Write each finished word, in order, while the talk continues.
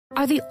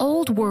Are the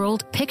old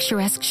world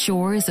picturesque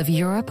shores of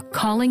Europe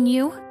calling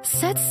you?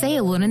 Set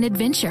sail on an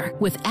adventure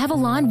with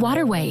Avalon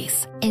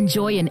Waterways.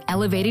 Enjoy an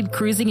elevated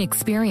cruising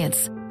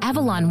experience.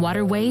 Avalon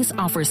Waterways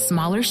offers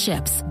smaller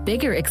ships,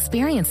 bigger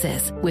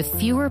experiences, with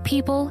fewer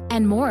people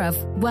and more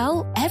of,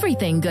 well,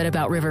 everything good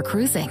about river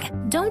cruising.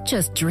 Don't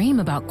just dream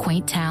about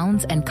quaint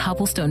towns and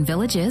cobblestone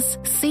villages.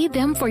 See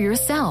them for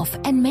yourself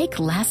and make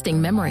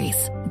lasting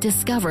memories.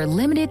 Discover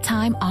limited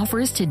time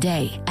offers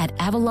today at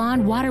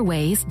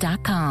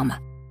AvalonWaterways.com.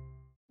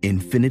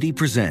 Infiniti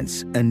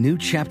presents a new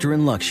chapter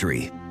in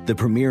luxury, the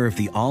premiere of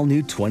the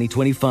all-new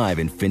 2025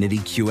 Infiniti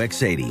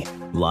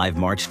QX80, live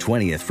March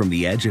 20th from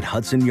the Edge at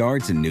Hudson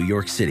Yards in New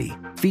York City,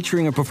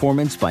 featuring a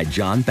performance by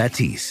Jon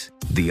Batiste.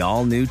 The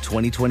all-new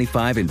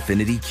 2025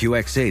 Infiniti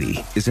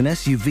QX80 is an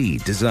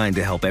SUV designed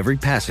to help every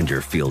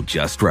passenger feel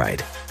just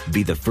right.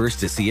 Be the first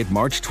to see it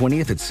March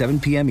 20th at 7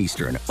 p.m.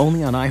 Eastern,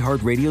 only on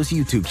iHeartRadio's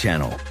YouTube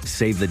channel.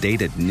 Save the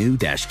date at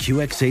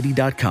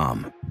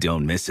new-QX80.com.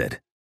 Don't miss it.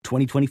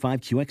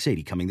 2025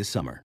 QX80 coming this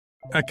summer.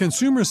 At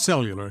Consumer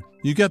Cellular,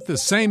 you get the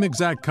same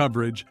exact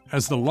coverage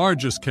as the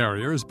largest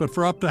carriers, but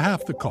for up to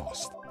half the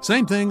cost.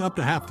 Same thing, up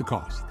to half the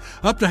cost.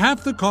 Up to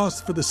half the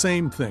cost for the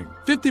same thing.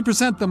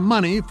 50% the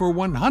money for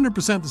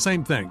 100% the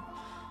same thing.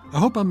 I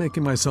hope I'm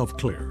making myself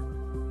clear.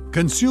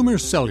 Consumer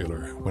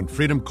Cellular. When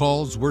freedom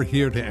calls, we're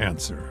here to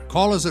answer.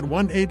 Call us at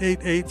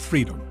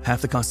 1-888-FREEDOM.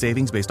 Half the cost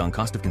savings based on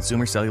cost of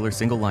Consumer Cellular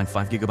single-line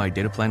 5GB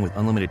data plan with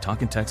unlimited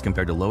talk and text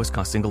compared to lowest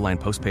cost single-line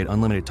postpaid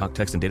unlimited talk,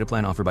 text, and data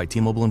plan offered by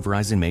T-Mobile and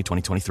Verizon May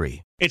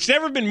 2023. It's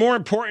never been more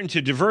important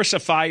to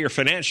diversify your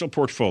financial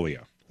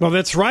portfolio. Well,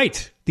 that's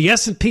right. The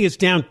S&P is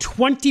down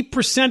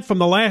 20% from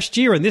the last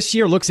year, and this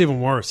year looks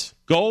even worse.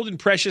 Gold and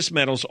precious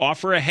metals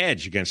offer a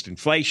hedge against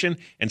inflation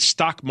and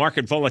stock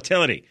market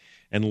volatility.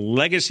 And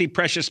Legacy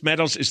Precious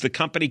Metals is the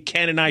company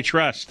Ken and I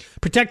trust.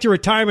 Protect your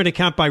retirement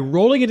account by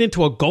rolling it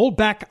into a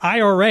gold-backed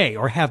IRA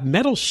or have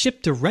metals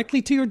shipped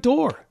directly to your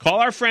door. Call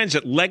our friends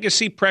at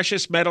Legacy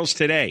Precious Metals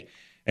today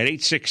at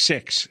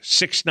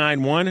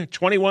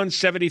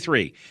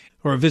 866-691-2173.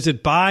 Or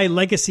visit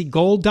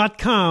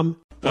buylegacygold.com.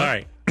 All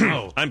right.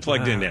 I'm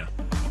plugged in now.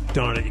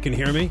 Darn it, you can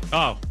hear me?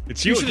 Oh,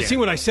 it's you should again. have seen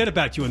what I said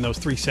about you in those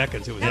 3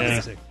 seconds. It was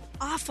amazing.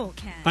 Awful,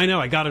 Ken. I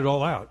know, I got it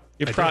all out.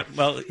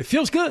 Well, it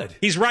feels good.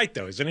 He's right,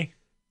 though, isn't he?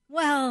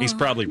 Well, he's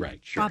probably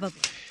right. Sure.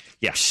 Probably.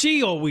 Yeah.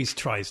 She always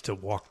tries to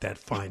walk that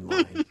fine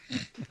line.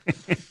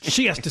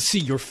 She has to see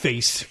your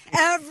face.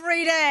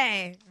 Every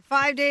day,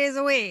 5 days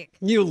a week.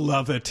 You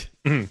love it.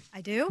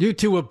 I do? You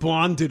two were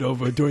bonded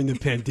over during the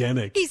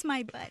pandemic. He's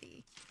my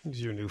buddy.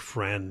 He's your new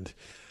friend.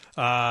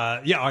 All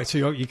right,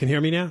 so you can hear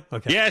me now?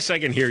 Okay. Yes, I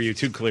can hear you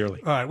too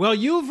clearly. All right, well,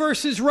 you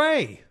versus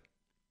Ray.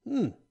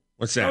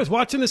 What's that? I was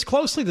watching this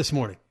closely this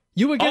morning.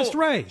 You against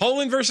Ray.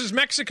 Poland versus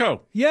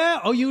Mexico.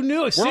 Yeah. Oh, you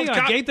knew. See, Cup.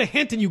 I gave the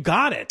hint and you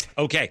got it.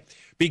 Okay.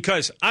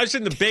 Because I was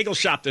in the bagel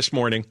shop this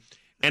morning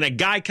and a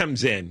guy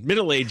comes in,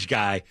 middle-aged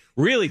guy,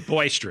 really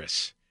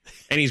boisterous.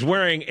 And he's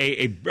wearing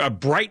a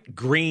bright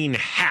green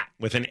hat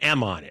with an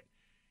M on it.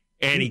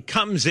 And he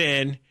comes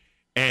in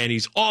and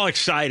he's all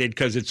excited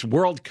because it's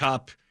World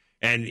Cup.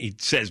 And he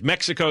says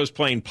Mexico's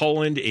playing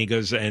Poland. And he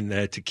goes, and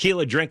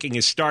tequila drinking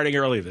is starting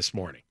early this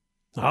morning.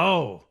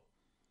 Oh.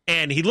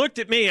 And he looked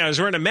at me. I was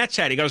wearing a Mets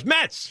hat. He goes,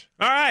 Mets.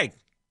 All right,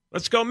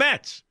 let's go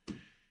Mets.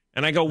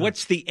 And I go,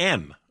 what's the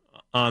M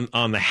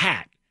on the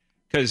hat?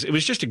 Because it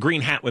was just a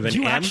green hat with an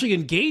M. You actually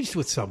engaged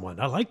with someone.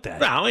 I like that.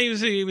 Well,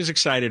 he was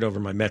excited over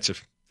my Mets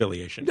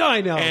affiliation. No,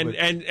 I know.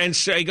 And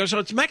so he goes, oh,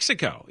 it's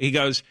Mexico. He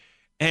goes,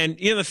 and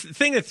the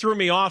thing that threw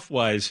me off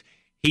was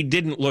he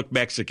didn't look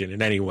Mexican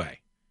in any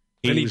way.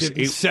 He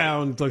didn't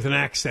sound like an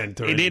accent.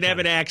 He didn't have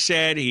an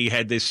accent. He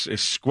had this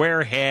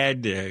square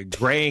head,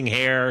 graying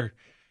hair.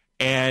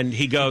 And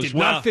he goes, did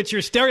not fit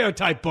your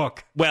stereotype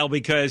book. Well,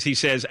 because he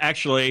says,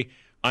 actually,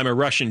 I'm a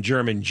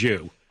Russian-German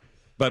Jew.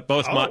 But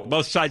both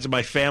sides of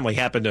my family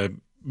happen to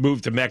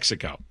move to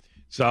Mexico.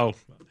 So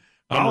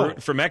I'm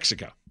rooting for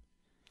Mexico.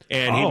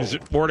 And he was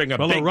ordering a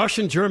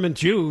Russian-German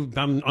Jew,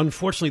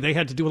 unfortunately, they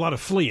had to do a lot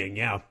of fleeing,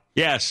 yeah.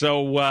 Yeah,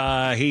 so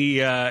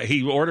he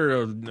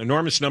ordered an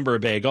enormous number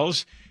of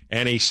bagels,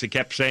 and he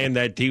kept saying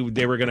that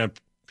they were going to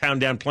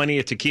pound down plenty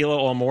of tequila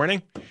all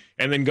morning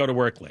and then go to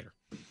work later.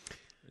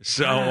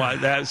 So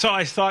so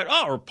I thought,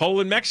 or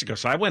Poland, Mexico.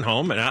 So I went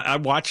home and I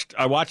watched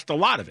a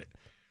lot of it.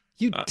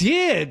 You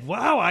did?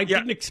 Wow, I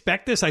didn't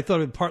expect this. I thought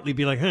it would partly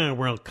be like,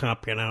 World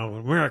Cup,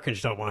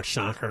 Americans don't watch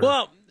soccer.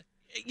 Well,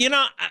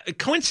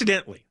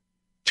 coincidentally,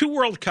 2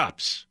 World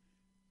Cups.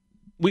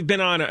 We've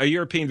been on a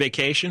European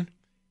vacation,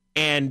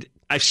 and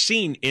I've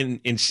seen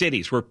in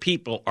cities where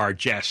people are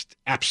just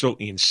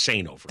absolutely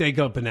insane over it. They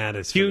go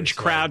bananas. Huge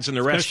crowds in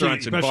the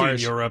restaurants and bars. Especially in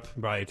Europe,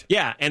 right.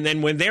 Yeah, and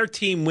then when their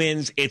team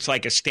wins, it's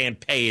like a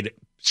stampede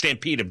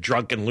of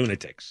drunken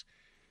lunatics.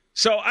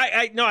 So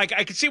I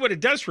can see what it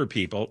does for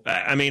people.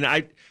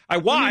 I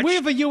watch. We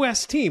have a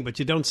U.S. team, but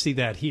you don't see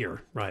that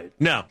here, right?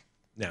 No,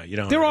 you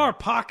don't. There are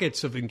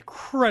pockets of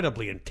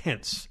incredibly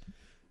intense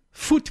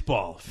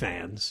football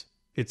fans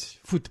It's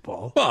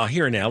football. Well,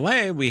 here in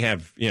L.A., we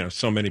have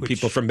so many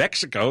people from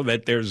Mexico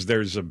that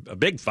there's a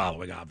big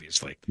following,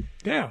 obviously.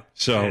 Yeah.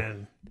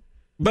 So,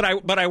 but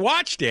I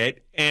watched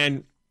it,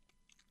 and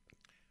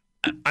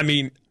I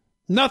mean,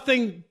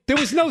 nothing. There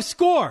was no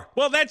score.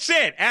 Well, that's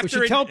it. We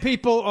should tell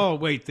people. Oh,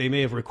 wait, they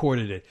may have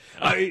recorded it.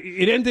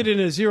 It ended in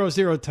a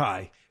 0-0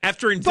 tie.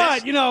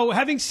 But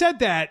having said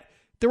that,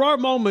 there are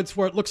moments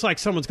where it looks like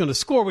someone's going to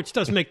score, which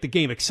does make the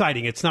game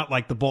exciting. It's not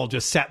like the ball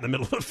just sat in the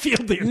middle of the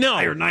field the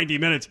entire 90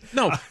 minutes.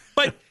 No,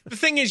 but the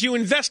thing is, you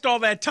invest all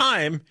that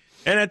time,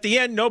 and at the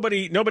end,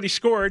 nobody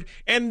scored,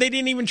 and they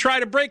didn't even try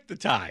to break the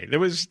tie.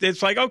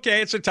 It's like,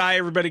 okay, it's a tie.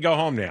 Everybody go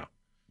home now.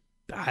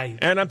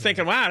 And I'm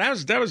thinking, wow,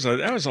 that was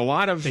a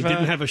lot of. They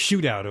didn't have a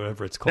shootout, or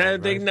whatever it's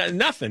called.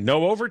 Nothing.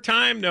 No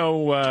overtime.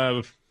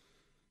 No.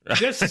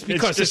 This is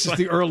because this is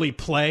the early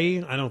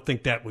play. I don't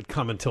think that would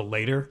come until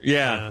later.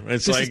 Yeah,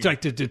 this is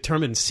like to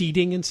determine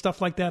seeding and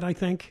stuff like that. I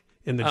think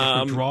in the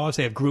different draws,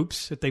 they have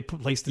groups that they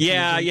place the.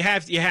 Yeah,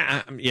 teams in. you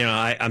have.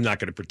 I'm not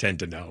going to pretend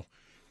to know.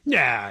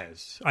 Yeah,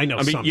 I know.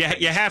 I mean,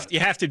 you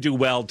have to do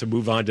well to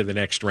move on to the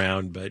next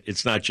round, but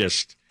it's not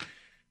just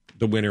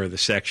the winner of the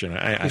section.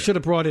 I should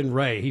have brought in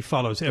Ray. He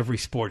follows every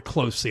sport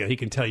closely. He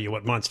can tell you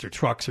what monster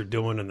trucks are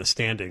doing in the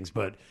standings,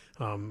 but.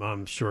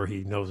 I'm sure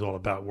he knows all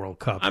about World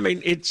Cup. I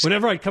mean,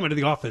 whenever I come into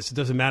the office, it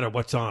doesn't matter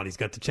what's on. He's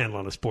got the channel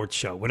on a sports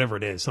show, whatever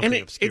it is,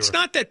 something obscure. It's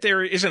not that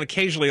there isn't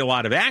occasionally a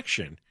lot of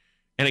action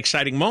and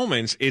exciting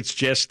moments. It's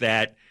just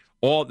that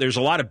there's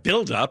a lot of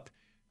buildup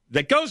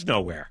that goes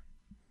nowhere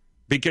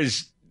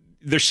because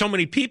there's so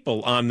many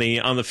people on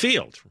the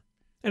field.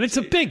 And it's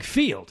a big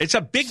field. It's a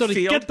big field. So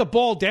to get the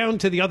ball down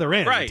to the other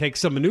end, it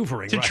takes some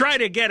maneuvering. To try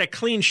to get a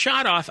clean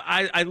shot off,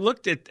 I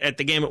looked at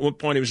the game at one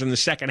point. It was in the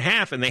second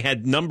half, and they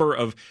had number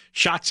of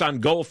shots on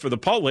goal for the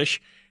Polish,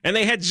 and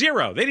they had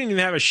 0. They didn't even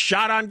have a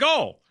shot on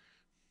goal.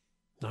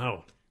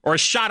 No. Or a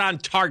shot on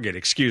target,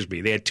 excuse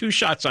me. They had 2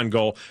 shots on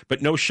goal,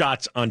 but no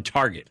shots on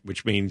target,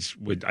 which means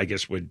would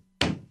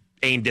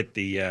aimed at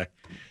the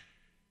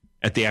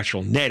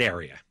actual net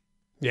area.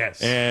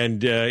 Yes.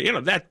 And,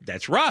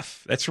 that's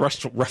rough. That's rough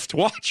to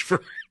watch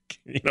for,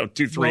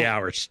 2-3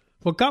 hours.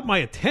 What got my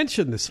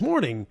attention this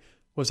morning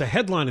was a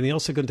headline in the El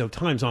Segundo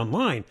Times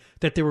Online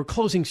that they were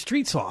closing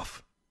streets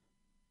off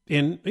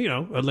in,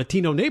 a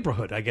Latino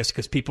neighborhood, I guess,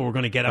 because people were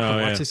going to get up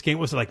and watch this game.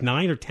 Was it like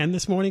 9 or 10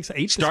 this morning?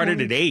 8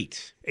 Started at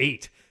 8.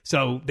 8.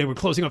 So they were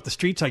closing off the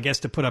streets, I guess,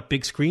 to put up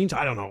big screens.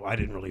 I don't know. I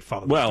didn't really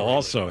follow. Well,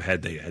 also,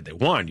 had they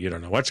won, you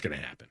don't know what's going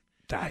to happen.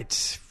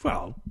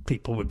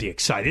 People would be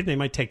excited. They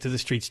might take to the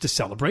streets to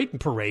celebrate and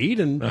parade,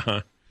 and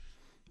kind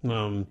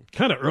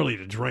of early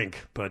to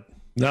drink. But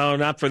no,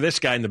 not for this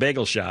guy in the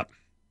bagel shop.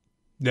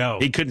 No,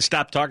 he couldn't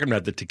stop talking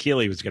about the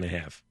tequila he was going to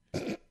have.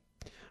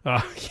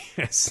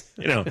 Yes,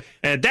 and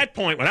at that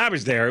point when I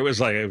was there, it was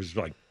like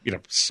 7:15.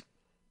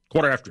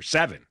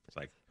 It's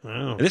like,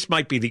 wow. This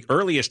might be the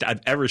earliest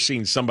I've ever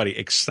seen somebody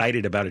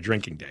excited about a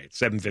drinking day. It's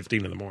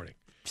 7:15 in the morning.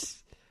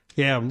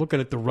 Yeah, I'm looking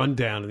at the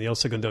rundown in the El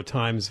Segundo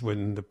Times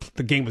when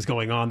the game was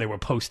going on. They were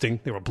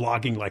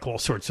blogging like all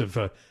sorts of,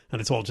 and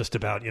it's all just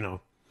about,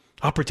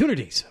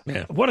 opportunities.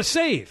 Yeah. What a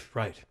save,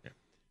 right. Yeah.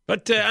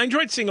 But I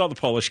enjoyed seeing all the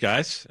Polish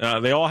guys.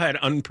 They all had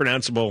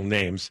unpronounceable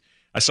names.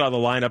 I saw the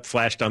lineup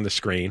flashed on the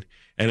screen,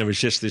 and it was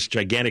just this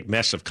gigantic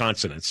mess of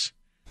consonants.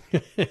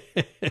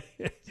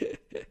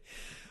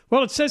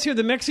 Well, it says here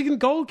the Mexican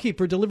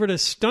goalkeeper delivered a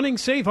stunning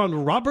save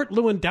on Robert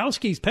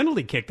Lewandowski's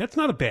penalty kick. That's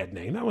not a bad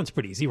name. That one's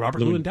pretty easy. Robert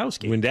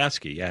Lewandowski.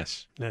 Lewandowski,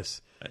 yes.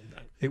 Yes.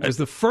 It was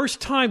the first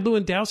time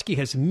Lewandowski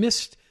has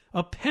missed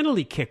a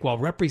penalty kick while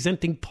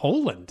representing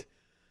Poland.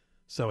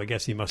 So I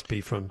guess he must be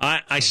from.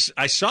 I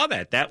saw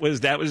that. That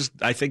was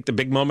I think the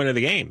big moment of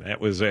the game. That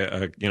was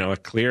a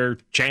clear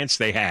chance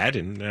they had,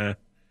 and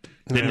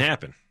didn't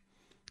happen.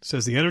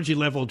 Says the energy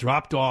level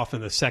dropped off in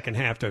the second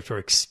half after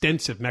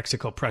extensive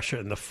Mexico pressure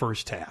in the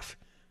first half,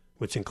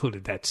 which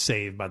included that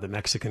save by the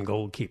Mexican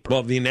goalkeeper.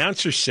 Well, the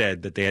announcer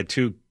said that they had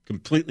 2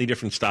 completely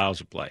different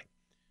styles of play.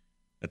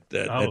 That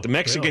the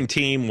Mexican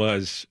team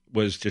was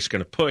just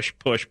going to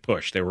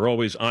push. They were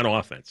always on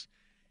offense.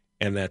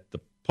 And that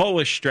the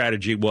Polish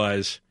strategy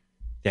was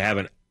to have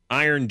an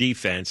iron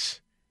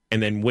defense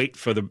and then wait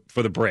for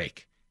the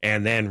break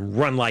and then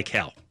run like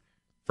hell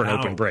for an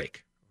open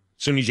break.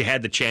 As soon as you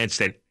had the chance,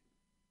 then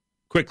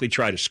quickly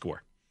try to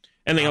score.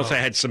 And they also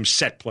had some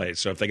set plays.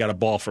 So if they got a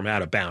ball from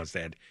out of bounds,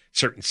 they had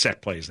certain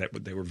set plays that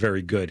they were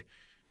very good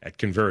at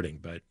converting.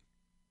 But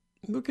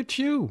look at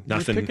you.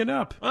 Nothing. You're picking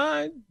up.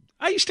 I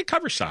used to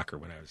cover soccer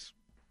when I was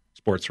a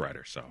sports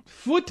writer. So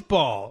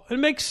football. It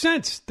makes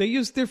sense. They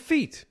use their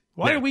feet.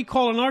 Why are we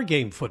calling our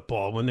game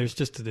football when there's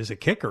a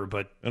kicker?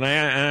 And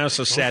I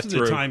also sat through.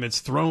 Most of the time it's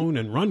thrown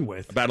and run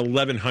with. About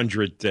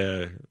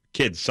 1,100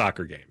 kids'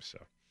 soccer games. So.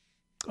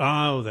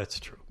 Oh, that's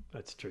true.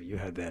 That's true. You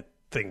had that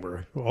thing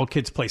where all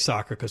kids play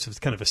soccer because it's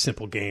kind of a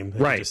simple game. They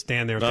right. Just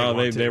stand there.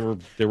 If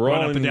they were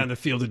run all up and down the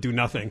field and do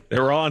nothing. They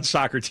were all on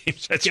soccer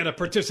teams. Get a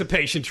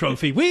participation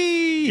trophy.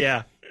 Whee!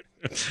 Yeah.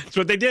 That's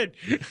what they did.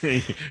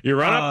 You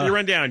run up, you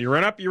run down. You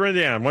run up, you run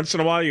down. Once in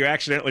a while, you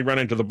accidentally run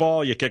into the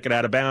ball, you kick it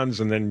out of bounds,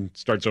 and then it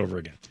starts over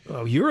again.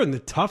 Oh, you're in the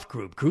tough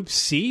group. Group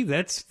C,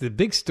 that's the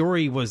big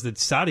story was that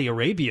Saudi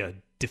Arabia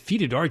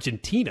defeated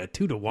Argentina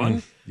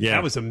 2-1. Yeah.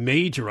 That was a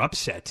major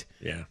upset.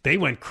 Yeah. They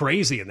went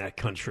crazy in that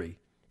country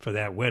for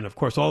that win. Of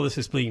course, all this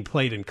is being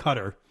played in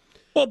Qatar.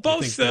 Well,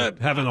 both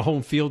having a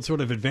home field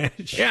sort of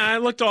advantage. Yeah, I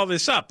looked all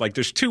this up. Like,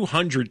 there's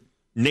 200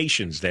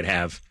 nations that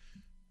have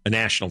a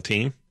national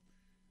team,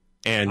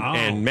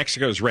 and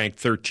Mexico's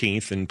ranked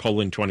 13th and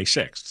Poland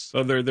 26th.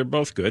 So they're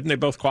both good, and they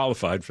both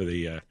qualified for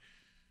the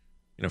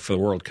for the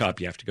World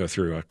Cup. You have to go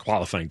through a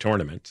qualifying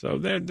tournament. So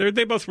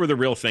they both were the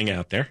real thing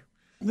out there.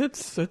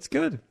 That's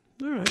good.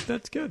 All right,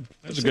 that's good.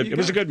 It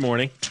was a good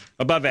morning,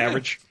 above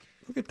average.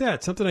 Look at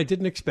that, something I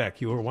didn't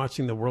expect. You were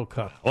watching the World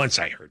Cup. Once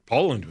I heard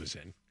Poland was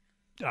in.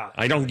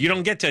 You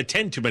don't get to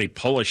attend too many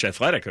Polish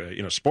athletic,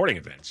 sporting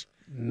events.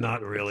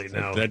 Not really,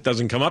 no. That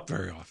doesn't come up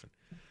very often.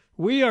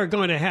 We are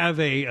going to have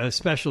a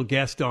special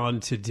guest on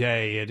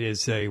today. It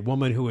is a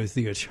woman who is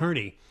the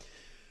attorney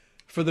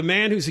for the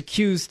man who's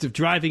accused of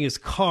driving his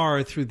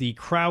car through the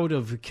crowd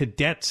of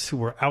cadets who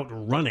were out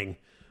running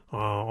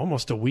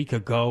almost a week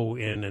ago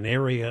in an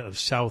area of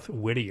South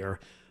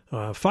Whittier.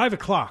 5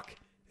 o'clock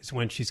is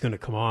when she's going to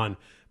come on.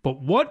 But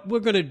what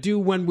we're going to do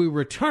when we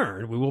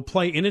return, we will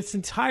play in its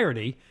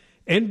entirety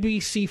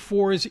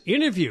NBC4's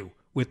interview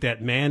with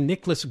that man,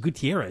 Nicholas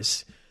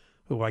Gutierrez,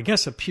 who I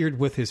guess appeared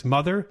with his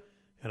mother,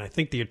 and I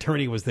think the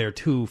attorney was there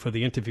too for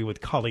the interview with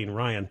Colleen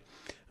Ryan.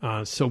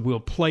 So we'll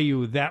play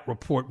you that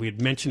report. We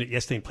had mentioned it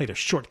yesterday and played a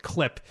short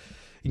clip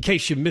in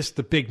case you missed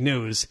the big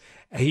news.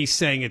 He's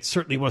saying it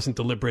certainly wasn't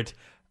deliberate.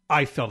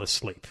 I fell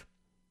asleep,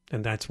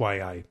 and that's why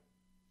I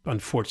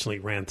unfortunately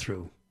ran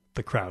through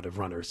the crowd of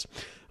runners.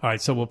 All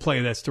right, so we'll play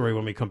that story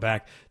when we come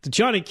back. The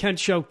John and Kent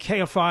Show,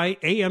 KFI,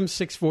 AM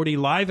 640,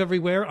 live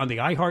everywhere on the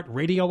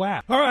iHeartRadio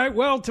app. All right,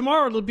 well,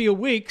 tomorrow it'll be a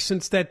week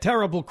since that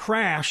terrible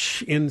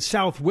crash in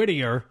South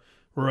Whittier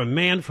where a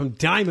man from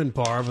Diamond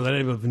Bar by the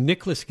name of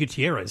Nicholas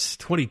Gutierrez,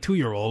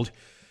 22-year-old,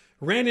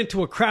 ran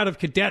into a crowd of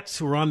cadets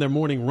who were on their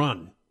morning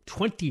run.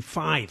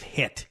 25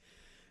 hit.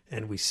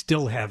 And we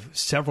still have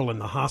several in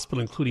the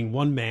hospital, including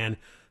one man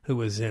who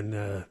was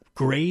in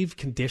grave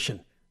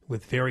condition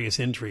with various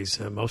injuries,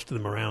 most of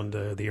them around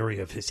the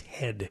area of his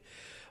head.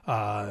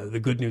 The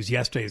good news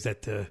yesterday is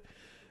that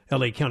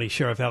L.A. County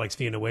Sheriff Alex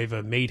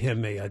Villanueva made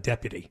him a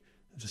deputy.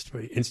 Just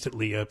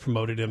instantly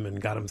promoted him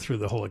and got him through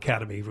the whole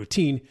academy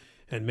routine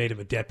and made him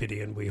a deputy,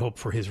 and we hope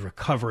for his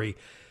recovery.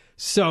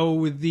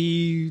 So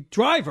the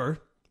driver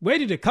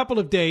waited a couple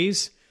of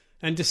days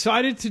and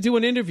decided to do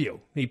an interview.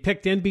 He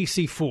picked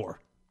NBC4.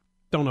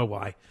 Don't know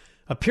why.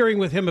 Appearing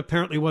with him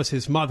apparently was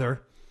his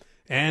mother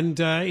and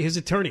his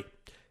attorney,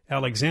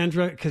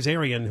 Alexandra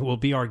Kazarian, who will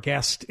be our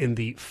guest in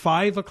the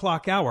 5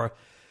 o'clock hour.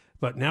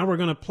 But now we're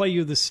going to play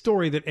you the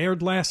story that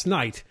aired last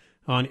night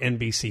on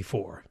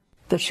NBC4.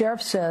 The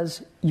sheriff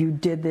says you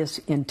did this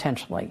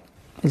intentionally.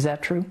 Is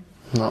that true?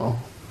 No,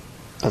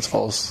 that's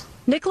false.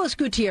 Nicholas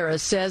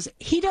Gutierrez says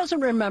he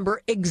doesn't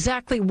remember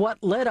exactly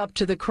what led up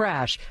to the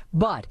crash,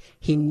 but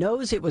he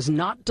knows it was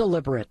not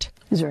deliberate.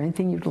 Is there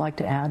anything you'd like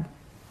to add?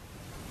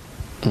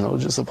 No,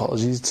 just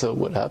apologies to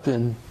what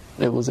happened.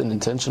 It wasn't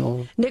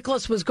intentional.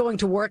 Nicholas was going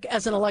to work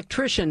as an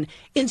electrician,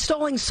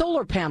 installing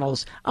solar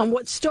panels on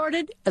what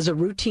started as a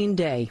routine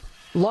day.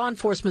 Law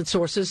enforcement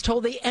sources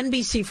told the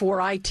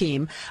NBC4i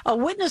team a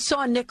witness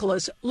saw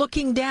Nicholas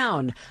looking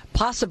down,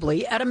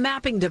 possibly at a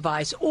mapping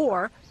device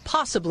or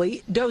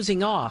possibly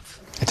dozing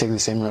off. I take the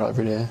same route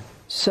every day.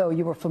 So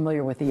you were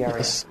familiar with the area?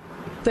 Yes.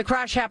 The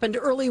crash happened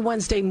early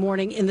Wednesday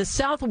morning in the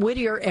South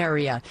Whittier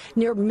area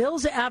near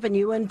Mills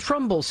Avenue and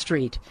Trumbull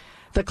Street.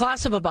 The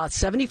class of about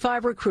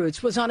 75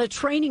 recruits was on a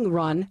training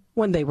run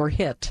when they were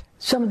hit.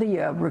 Some of the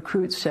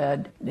recruits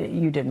said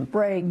you didn't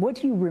brake. What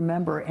do you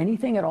remember?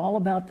 Anything at all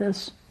about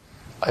this?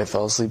 I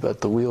fell asleep at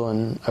the wheel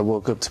and I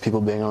woke up to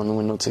people banging on the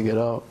window to get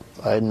out.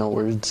 I had no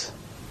words.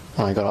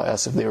 When I got out, I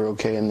asked if they were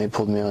okay and they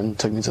pulled me on and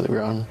took me to the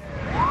ground.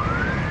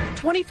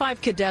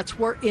 25 cadets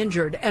were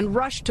injured and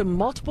rushed to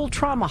multiple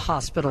trauma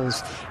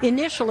hospitals.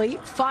 Initially,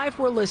 5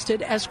 were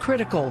listed as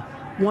critical.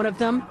 One of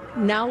them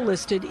now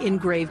listed in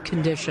grave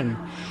condition.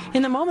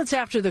 In the moments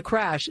after the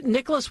crash,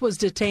 Nicholas was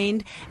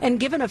detained and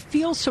given a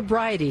field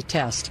sobriety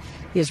test.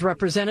 He is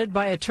represented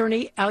by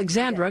attorney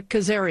Alexandra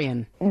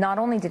Kazarian. Not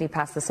only did he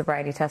pass the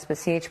sobriety test, but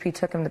CHP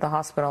took him to the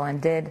hospital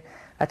and did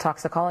a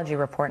toxicology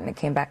report, and it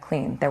came back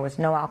clean. There was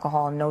no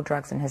alcohol and no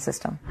drugs in his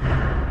system.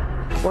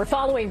 We're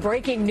following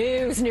breaking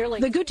news.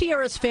 The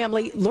Gutierrez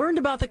family learned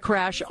about the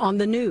crash on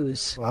the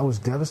news. I was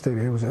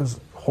devastated. It was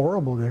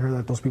horrible to hear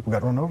that those people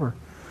got run over.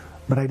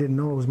 But I didn't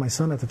know it was my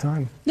son at the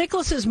time.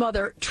 Nicholas's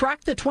mother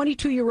tracked the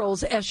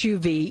 22-year-old's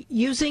SUV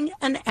using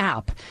an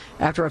app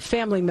after a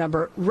family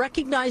member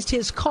recognized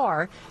his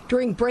car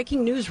during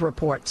breaking news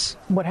reports.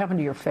 What happened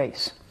to your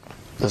face?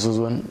 This was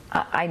when...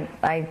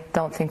 I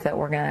don't think that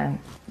we're going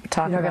to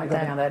talk about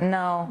that.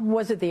 No.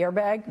 Was it the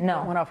airbag? No.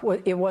 That went off?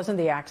 It wasn't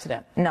the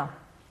accident? No.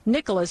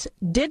 Nicholas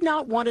did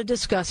not want to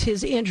discuss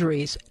his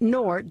injuries,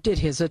 nor did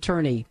his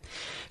attorney.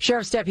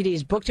 Sheriff's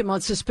deputies booked him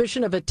on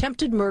suspicion of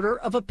attempted murder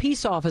of a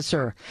peace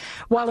officer.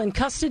 While in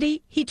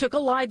custody, he took a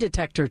lie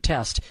detector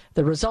test.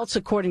 The results,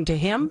 according to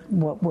him,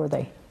 What were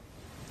they?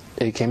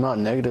 It came out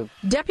negative.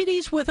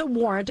 Deputies with a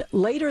warrant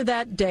later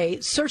that day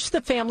searched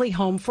the family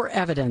home for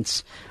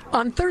evidence.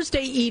 On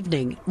Thursday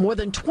evening, more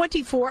than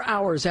 24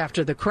 hours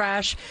after the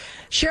crash,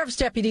 sheriff's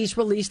deputies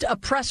released a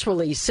press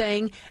release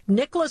saying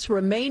Nicholas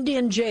remained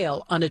in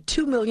jail on a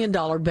 $2 million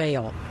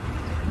bail.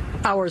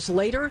 Hours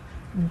later,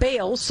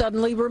 bail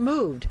suddenly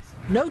removed,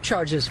 no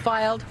charges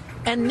filed,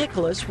 and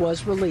Nicholas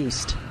was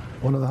released.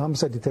 One of the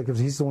homicide detectives,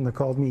 he's the one that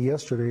called me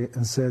yesterday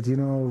and said,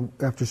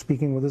 after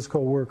speaking with his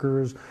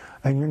coworkers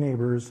and your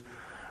neighbors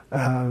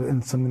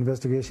in some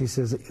investigation, he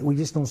says, we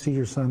just don't see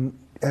your son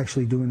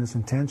actually doing this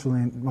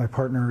intentionally, and my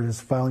partner is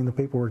filing the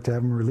paperwork to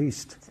have him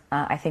released.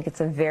 I think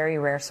it's a very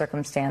rare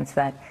circumstance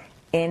that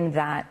in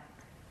that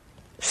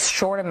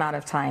short amount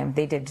of time,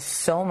 they did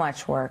so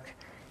much work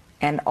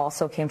and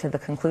also came to the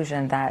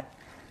conclusion that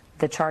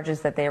the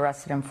charges that they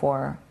arrested him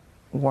for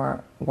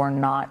were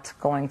not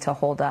going to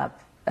hold up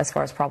as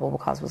far as probable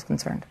cause was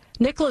concerned.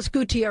 Nicholas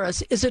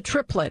Gutierrez is a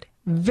triplet,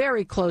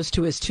 very close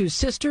to his two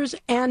sisters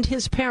and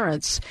his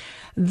parents.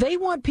 They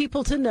want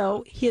people to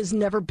know he has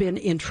never been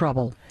in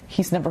trouble.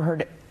 He's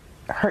never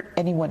hurt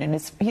anyone, and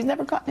he's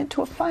never gotten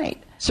into a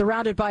fight.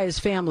 Surrounded by his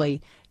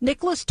family,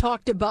 Nicholas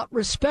talked about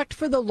respect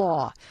for the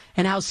law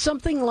and how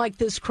something like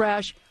this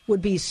crash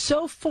would be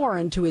so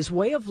foreign to his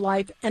way of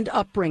life and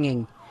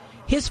upbringing.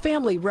 His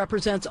family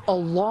represents a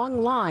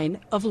long line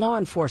of law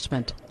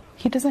enforcement.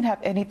 He doesn't have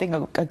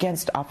anything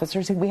against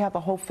officers. We have a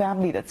whole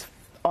family that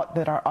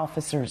are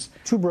officers.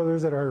 2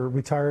 brothers that are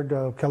retired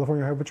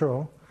California Highway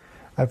Patrol.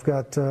 I've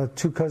got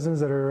 2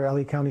 cousins that are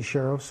LA County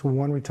Sheriffs,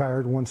 one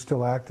retired, one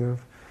still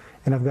active.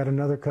 And I've got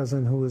another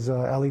cousin who is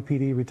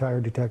LAPD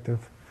retired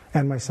detective,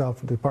 and myself,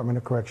 the Department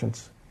of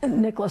Corrections.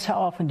 Nicholas, how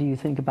often do you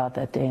think about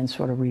that day and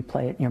sort of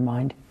replay it in your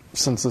mind?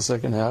 Since the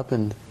second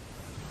happened,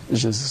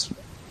 it's just,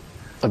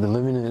 I've been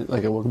living it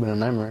like I woke up in a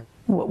nightmare.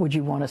 What would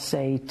you want to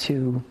say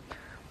to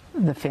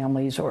the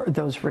families or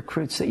those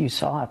recruits that you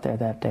saw out there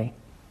that day?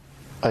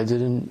 I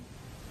didn't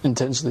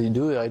intentionally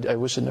do it. I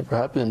wish it never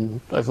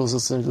happened. I feel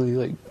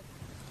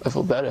I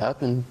feel bad it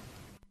happened.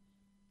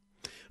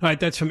 All right,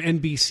 that's from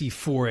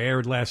NBC4,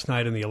 aired last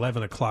night in the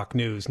 11 o'clock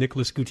news.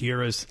 Nicholas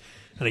Gutierrez,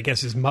 and I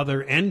guess his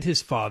mother and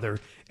his father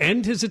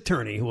and his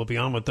attorney, who will be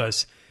on with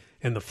us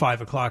in the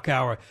 5 o'clock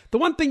hour. The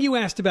one thing you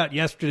asked about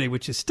yesterday,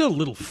 which is still a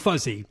little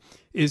fuzzy,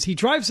 is he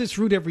drives this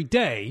route every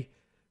day,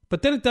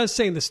 but then it does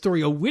say in the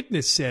story a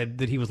witness said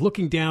that he was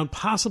looking down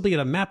possibly at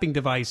a mapping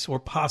device or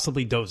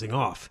possibly dozing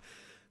off.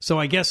 So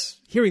I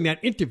guess hearing that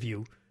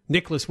interview,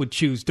 Nicholas would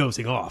choose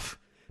dozing off.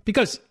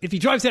 Because if he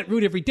drives that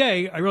route every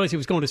day, I realize he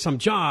was going to some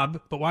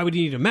job, but why would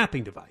he need a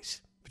mapping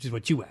device? Which is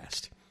what you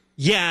asked.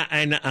 Yeah,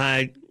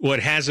 and what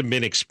hasn't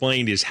been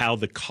explained is how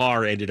the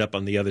car ended up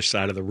on the other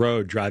side of the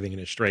road driving in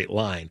a straight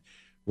line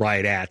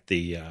right at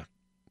the...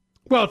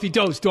 Well, if he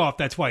dozed off,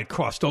 that's why it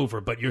crossed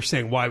over, but you're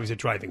saying why was it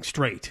driving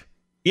straight?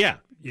 Yeah.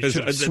 You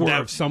should have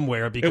swerved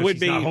somewhere because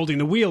he's not holding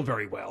the wheel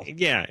very well.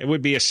 Yeah, it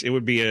would be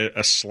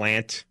a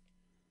slant.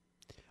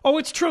 Oh,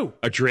 it's true.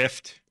 A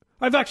drift.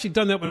 I've actually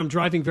done that when I'm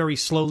driving very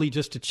slowly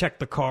just to check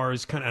the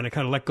cars, and I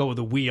kind of let go of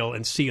the wheel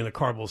and see, and the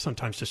car will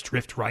sometimes just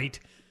drift right.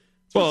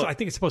 Well, I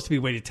think it's supposed to be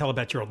a way to tell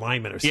about your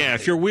alignment or something. Yeah,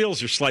 if your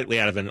wheels are slightly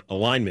out of an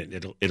alignment,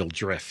 it'll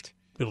drift.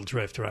 It'll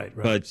drift, right.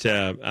 But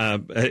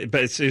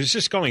it's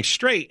just going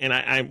straight, and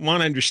I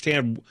want to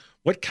understand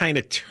what kind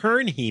of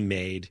turn he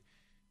made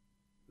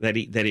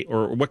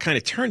or what kind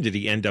of turn did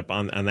he end up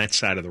on that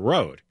side of the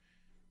road?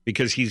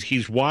 Because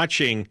he's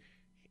watching.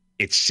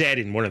 It's said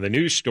in one of the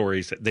news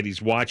stories that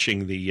he's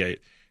watching the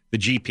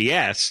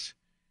GPS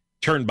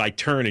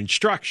turn-by-turn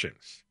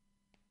instructions.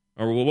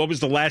 Or what was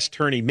the last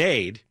turn he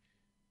made?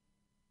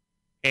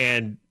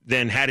 And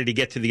then how did he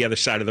get to the other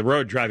side of the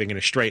road driving in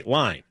a straight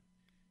line?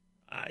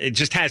 It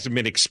just hasn't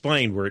been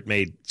explained where it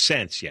made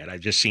sense yet. I've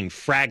just seen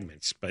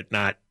fragments, but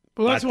not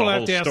Well, that's what I I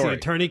have to ask the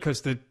attorney,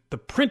 because the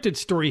printed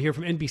story here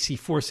from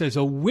NBC4 says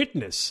a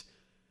witness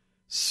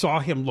saw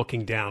him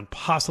looking down,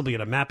 possibly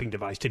at a mapping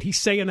device. Did he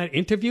say in that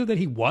interview that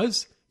he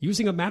was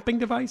using a mapping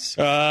device?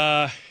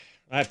 I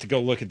have to go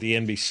look at the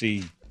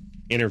NBC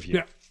interview.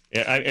 Yeah.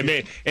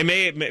 It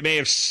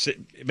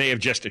may have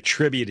just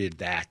attributed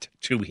that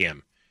to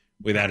him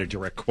without a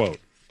direct quote.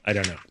 I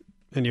don't know.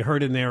 And you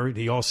heard in there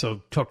he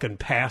also took and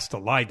passed a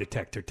lie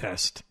detector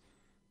test.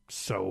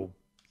 So,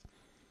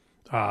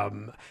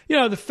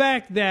 the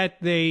fact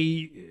that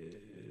they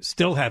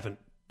still haven't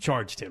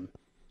charged him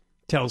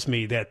tells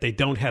me that they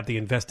don't have the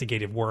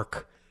investigative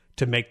work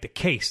to make the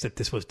case that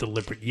this was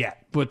deliberate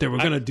yet. What they were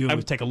going to do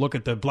was take a look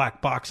at the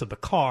black box of the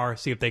car,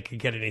 see if they could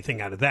get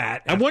anything out of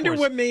that. I wonder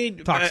what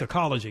made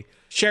toxicology.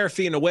 Sheriff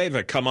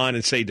Villanueva come on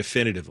and say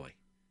definitively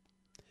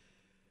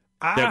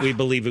that we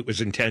believe it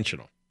was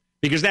intentional.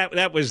 Because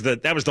that was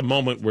the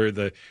moment where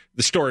the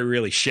story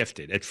really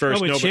shifted. At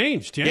first, it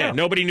changed. Yeah,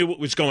 nobody knew what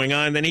was going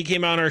on. Then he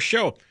came on our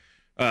show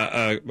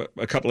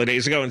a couple of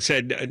days ago and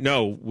said,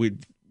 no,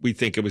 we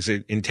think it was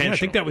intentional. Yeah, I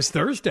think that was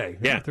Thursday.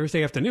 Yeah.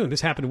 Thursday afternoon.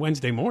 This happened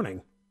Wednesday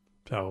morning.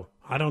 So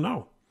I don't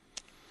know.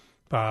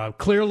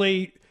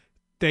 Clearly,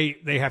 they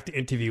have to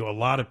interview a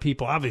lot of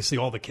people. Obviously,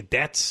 all the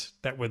cadets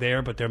that were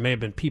there, but there may have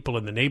been people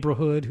in the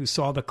neighborhood who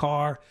saw the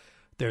car.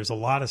 There's a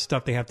lot of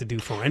stuff they have to do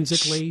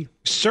forensically.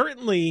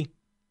 Certainly,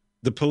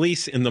 the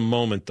police in the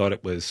moment thought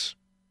it was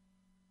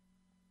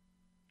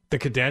the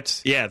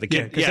cadets. Yeah,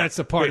 because that's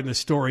the part in the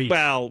story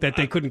that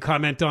they couldn't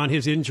comment on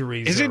his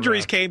injuries. His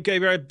injuries came.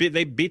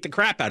 They beat the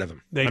crap out of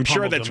him. I'm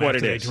sure that's what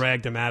it is. They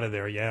dragged him out of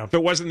there. Yeah. If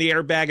it wasn't the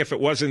airbag, if it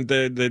wasn't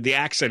the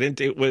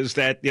accident, it was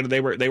that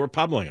they were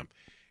pummeling him.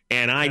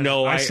 And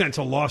I sense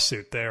a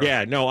lawsuit there.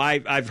 Yeah, no,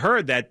 I've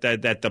heard that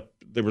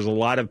there was a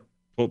lot of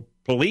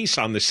police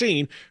on the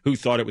scene who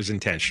thought it was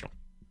intentional.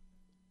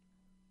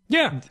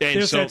 Yeah,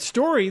 there's that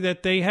story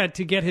that they had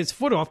to get his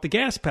foot off the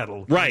gas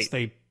pedal. Right.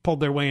 They pulled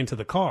their way into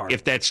the car.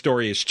 If that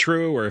story is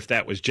true, or if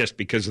that was just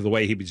because of the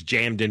way he was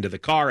jammed into the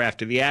car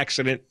after the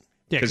accident,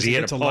 because he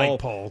hit a light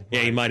pole. Yeah,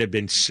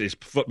 his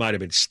foot might have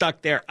been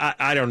stuck there.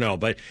 I don't know,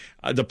 but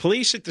the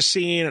police at the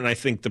scene, and I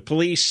think the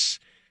police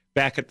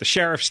back at the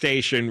sheriff's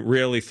station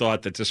really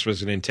thought that this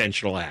was an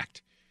intentional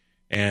act.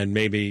 And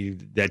maybe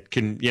that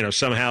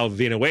somehow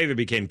Villanueva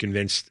became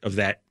convinced of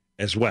that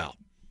as well.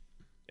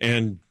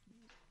 And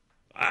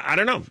I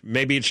don't know.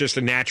 Maybe it's just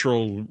a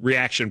natural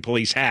reaction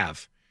police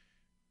have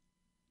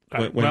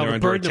when they're under the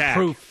burden attack.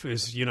 of proof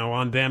is,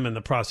 on them and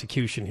the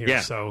prosecution here.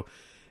 Yeah. So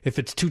if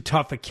it's too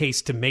tough a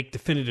case to make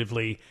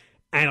definitively,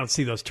 I don't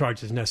see those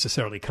charges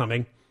necessarily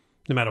coming,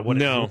 no matter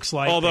what it looks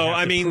like. Although,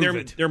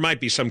 there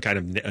might be some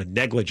kind of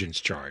negligence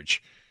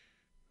charge.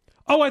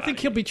 Oh, I think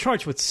he'll be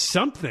charged with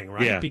something,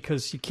 right? Yeah.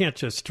 Because you can't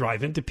just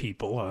drive into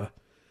people.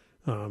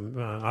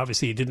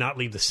 Obviously, he did not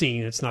leave the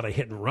scene. It's not a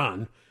hit and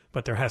run,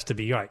 but there has to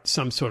be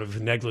some sort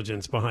of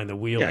negligence behind the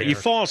wheel. Yeah, there. You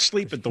fall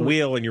asleep at the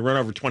wheel and you run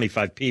over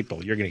 25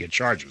 people, you're going to get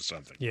charged with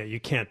something. Yeah, you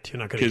can't. You're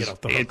not going to get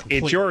off the hook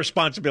completely. It's your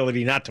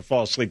responsibility not to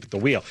fall asleep at the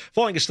wheel.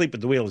 Falling asleep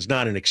at the wheel is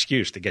not an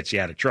excuse that gets you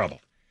out of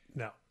trouble.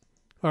 No.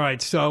 All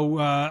right, so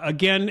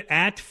again,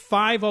 at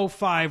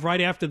 5:05,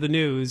 right after the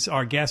news,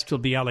 our guest will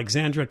be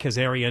Alexandra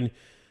Kazarian.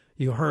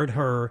 You heard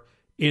her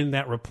in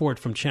that report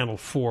from Channel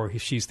 4.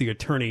 She's the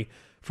attorney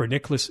for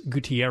Nicholas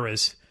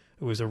Gutierrez,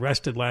 who was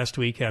arrested last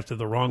week after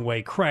the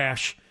wrong-way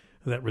crash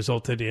that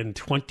resulted in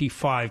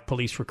 25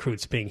 police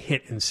recruits being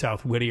hit in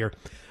South Whittier.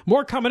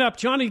 More coming up.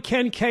 Johnny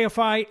Ken,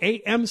 KFI,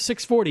 AM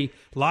 640,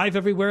 live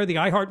everywhere, the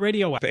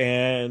iHeartRadio app.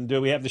 And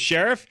we have the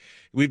sheriff.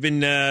 We've been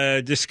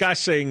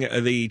discussing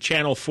the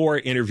Channel 4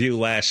 interview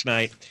last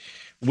night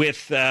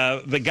with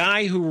the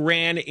guy who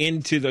ran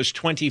into those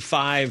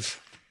 25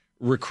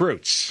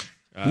 recruits.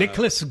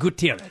 Nicholas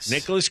Gutierrez.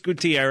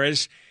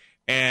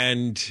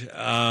 And,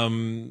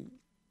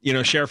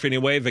 Sheriff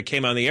Villanueva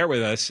came on the air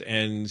with us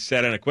and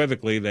said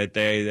unequivocally that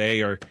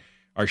they are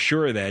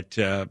sure that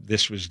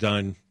this was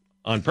done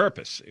on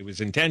purpose. It was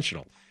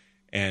intentional.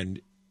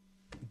 And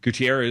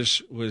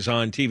Gutierrez was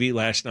on TV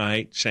last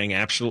night saying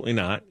absolutely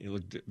not. He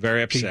looked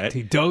very upset.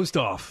 He dozed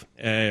off.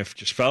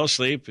 Just fell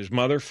asleep. His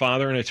mother,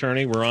 father, and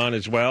attorney were on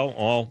as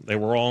well. They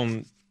were all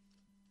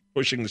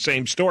pushing the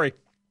same story.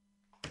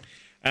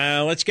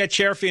 Let's get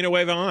Sheriff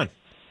Villanueva on.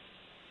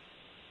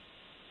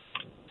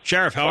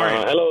 Sheriff, how are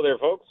you? Hello there,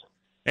 folks.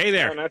 Hey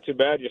there. Not too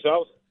bad.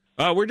 Yourselves?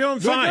 We're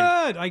doing fine.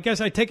 Good. I guess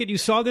I take it you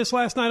saw this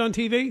last night on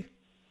TV?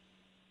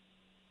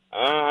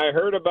 I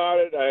heard about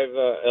it.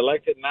 I've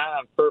elected not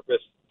on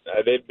purpose.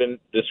 They've been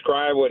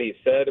described what he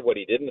said, what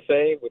he didn't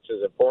say, which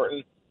is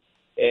important.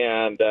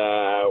 And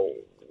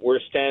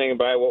we're standing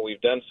by what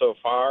we've done so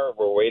far.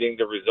 We're waiting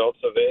the results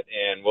of it,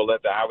 and we'll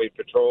let the Highway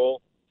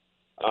Patrol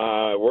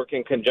work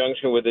in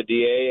conjunction with the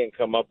DA and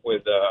come up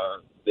with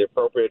the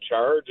appropriate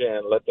charge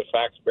and let the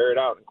facts bear it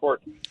out in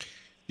court.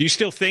 Do you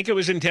still think it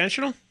was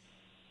intentional?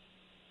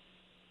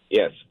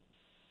 Yes.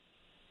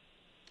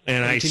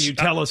 And can you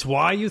tell us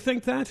why you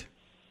think that?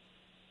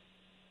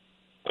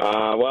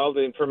 Well,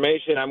 the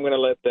information, I'm going to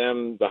let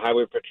them, the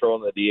Highway Patrol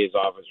and the DA's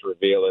office,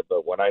 reveal it.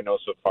 But what I know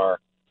so far,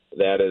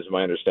 that is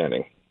my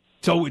understanding.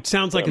 So it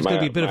sounds like it's going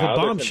to be a bit of a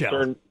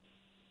bombshell.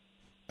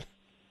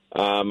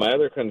 My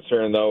other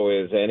concern, though,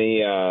 is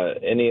any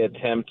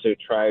attempt to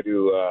try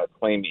to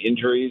claim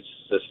injuries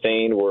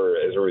sustained were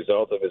as a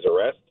result of his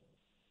arrest.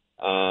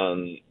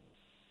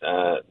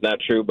 Not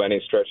true by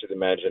any stretch of the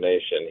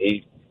imagination.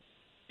 He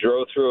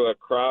drove through a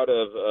crowd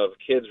of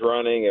kids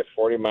running at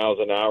 40 miles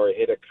an hour,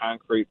 hit a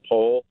concrete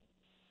pole,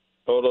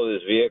 totaled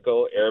his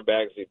vehicle,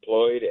 airbags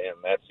deployed, and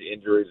that's the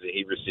injuries that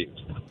he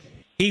received.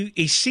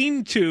 He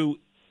seemed to,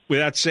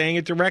 without saying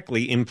it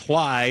directly,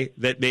 imply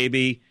that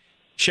maybe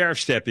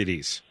sheriff's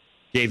deputies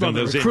gave him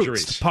those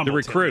injuries. The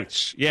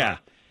recruits, yeah.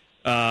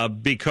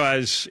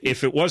 Because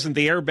if it wasn't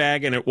the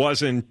airbag and it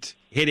wasn't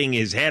hitting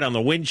his head on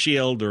the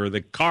windshield or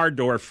the car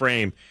door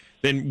frame,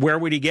 then where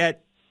would he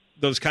get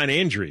those kind of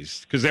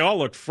injuries? Because they all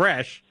look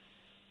fresh.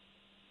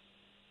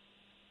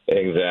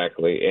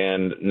 Exactly.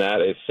 And not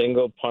a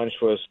single punch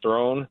was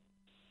thrown,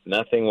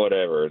 nothing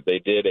whatever. They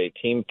did a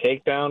team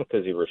takedown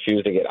because he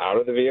refused to get out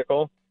of the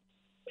vehicle.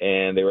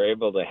 and they were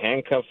able to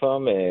handcuff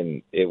him,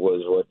 and it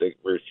was what they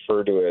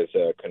refer to as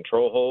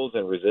control holds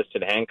and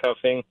resisted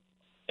handcuffing,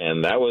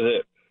 and that was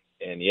it.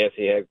 And yes,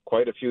 he had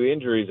quite a few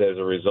injuries as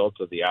a result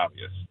of the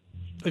obvious.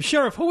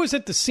 Sheriff, who was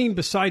at the scene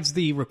besides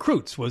the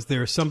recruits? Was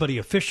there somebody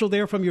official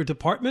there from your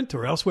department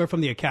or elsewhere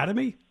from the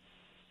academy?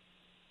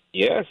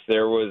 Yes,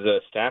 there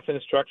was staff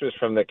instructors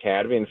from the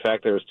academy. In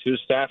fact, there was 2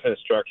 staff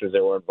instructors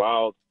that were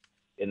involved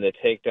in the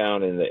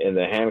takedown in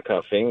the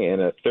handcuffing,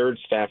 and a 3rd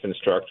staff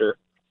instructor.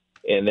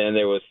 And then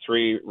there was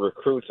 3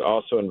 recruits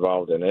also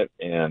involved in it.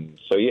 And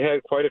so you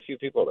had quite a few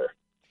people there.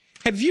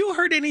 Have you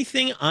heard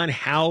anything on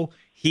how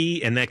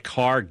he and that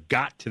car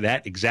got to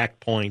that exact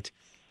point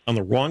on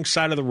the wrong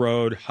side of the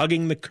road,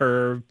 hugging the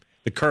curb,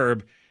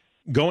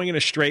 going in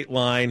a straight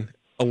line,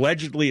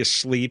 allegedly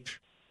asleep?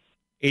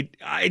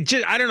 I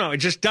don't know. It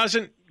just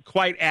doesn't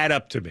quite add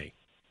up to me.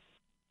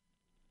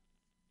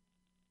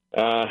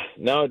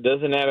 No, it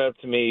doesn't add up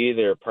to me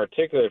either,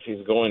 particularly if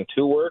he's going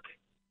to work.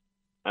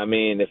 I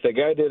mean, if the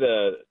guy did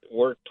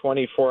work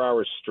 24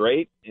 hours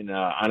straight and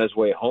on his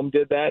way home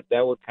did that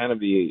would kind of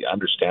be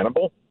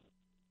understandable.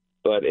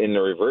 But in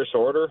the reverse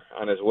order,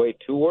 on his way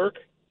to work,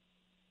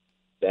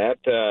 that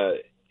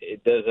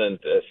it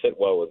doesn't sit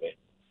well with me.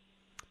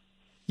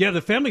 Yeah,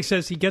 the family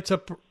says he gets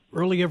up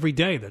early every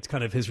day. That's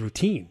kind of his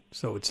routine.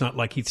 So it's not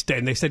like he'd stay.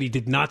 And they said he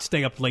did not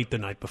stay up late the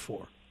night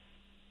before.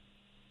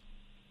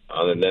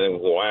 And then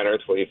why on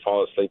earth would he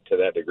fall asleep to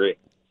that degree?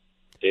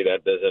 See,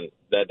 that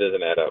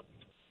doesn't add up.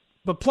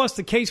 But plus,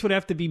 the case would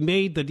have to be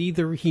made that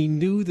either he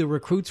knew the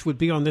recruits would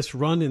be on this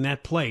run in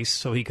that place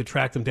so he could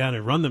track them down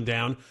and run them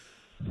down,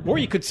 or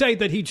you could say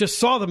that he just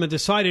saw them and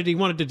decided he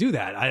wanted to do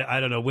that. I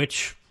don't know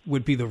which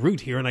would be the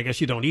route here, and I guess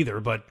you don't either,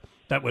 but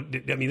this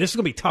is going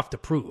to be tough to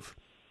prove.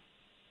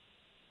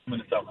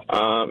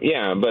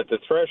 Yeah, but the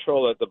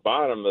threshold at the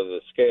bottom of the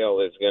scale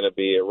is going to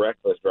be a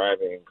reckless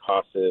driving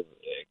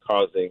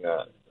causing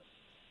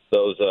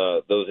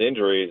those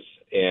injuries,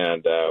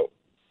 and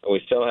we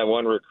still have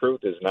 1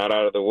 recruit that's not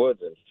out of the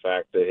woods. In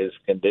fact, his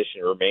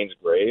condition remains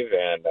grave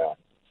and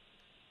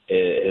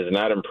it has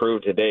not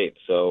improved to date.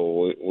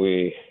 So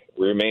we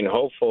remain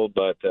hopeful,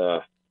 but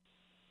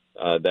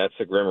that's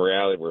the grim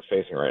reality we're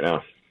facing right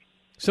now.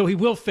 So he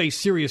will face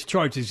serious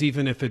charges,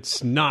 even if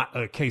it's not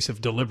a case of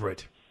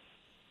deliberate.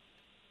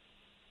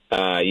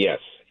 Yes,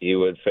 he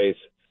would face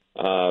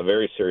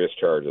very serious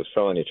charges,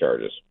 felony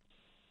charges.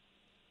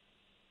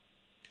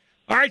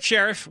 All right,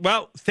 Sheriff.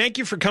 Well, thank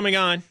you for coming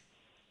on.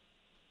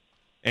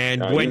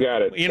 And you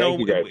got it.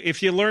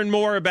 If you learn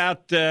more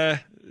about the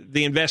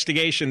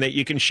investigation that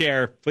you can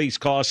share, please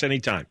call us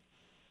anytime.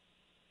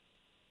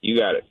 You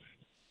got it.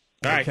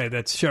 All right. Okay,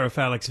 that's Sheriff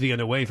Alex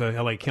Villanueva,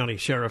 L.A. County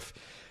Sheriff,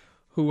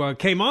 who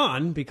came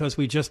on because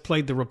we just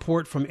played the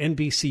report from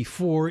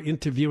NBC4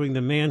 interviewing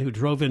the man who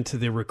drove into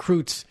the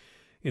recruits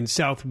in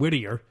South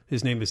Whittier.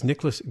 His name is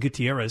Nicholas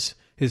Gutierrez.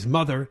 His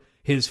mother,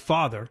 his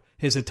father,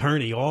 his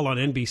attorney, all on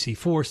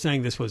NBC4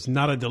 saying this was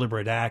not a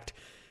deliberate act.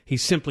 He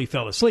simply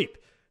fell asleep.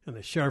 And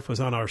the sheriff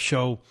was on our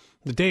show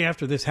the day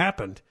after this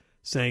happened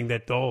saying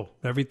that,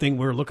 everything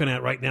we're looking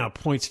at right now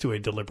points to a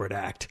deliberate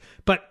act.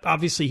 But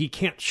obviously he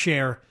can't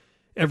share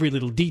every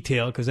little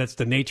detail because that's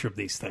the nature of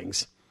these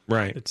things.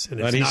 Right. It's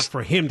not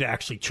for him to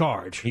actually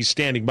charge. He's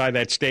standing by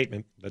that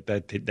statement, but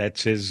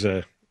that's his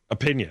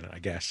opinion, I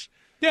guess.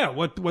 Yeah,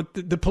 what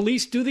the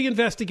police do the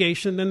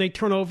investigation, then they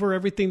turn over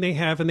everything they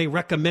have and they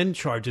recommend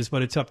charges,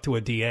 but it's up to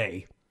a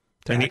DA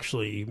to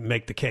actually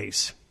make the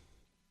case.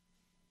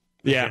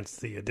 Against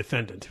the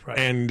defendant, right?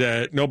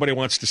 And nobody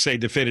wants to say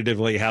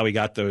definitively how he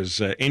got those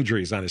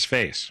injuries on his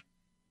face.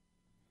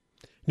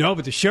 No,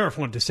 but the sheriff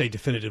wanted to say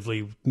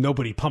definitively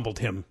nobody pummeled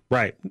him.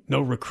 Right.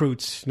 No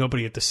recruits,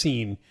 nobody at the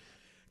scene,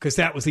 because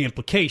that was the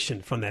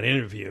implication from that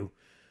interview.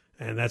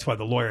 And that's why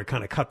the lawyer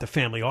kind of cut the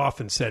family off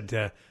and said,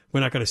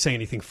 we're not going to say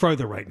anything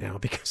further right now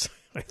because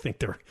I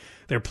think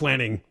they're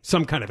planning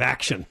some kind of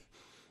action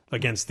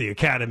against the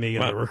academy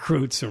and the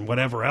recruits and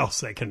whatever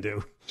else they can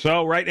do.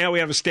 So right now we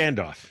have a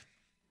standoff.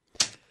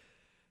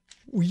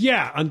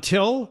 Yeah,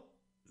 until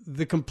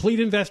the complete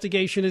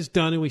investigation is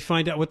done and we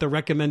find out what the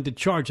recommended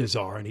charges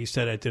are. And he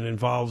said it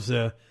involves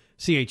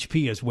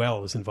CHP as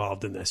well is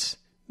involved in this,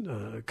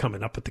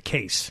 coming up with the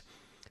case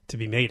to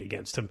be made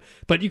against him.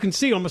 But you can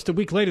see almost a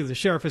week later, the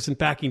sheriff isn't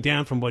backing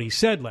down from what he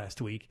said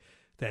last week,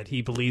 that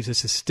he believes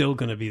this is still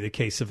going to be the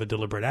case of a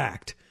deliberate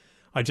act.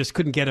 I just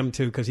couldn't get him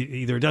to, because he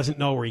either doesn't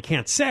know or he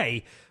can't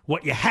say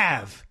what you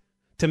have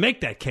to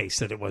make that case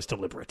that it was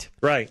deliberate.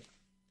 Right.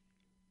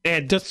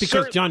 And just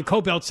because John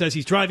Cobelt says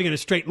he's driving in a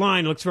straight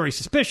line looks very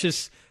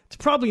suspicious, it's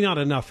probably not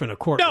enough in a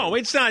court. No,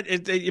 it's not.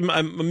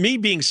 Me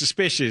being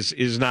suspicious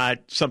is not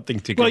something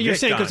to convict on. Well, you're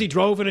saying because he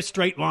drove in a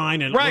straight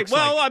line and right.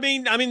 Well, I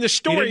mean, the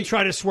story. He didn't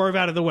try to swerve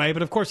out of the way,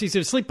 but of course he's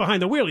asleep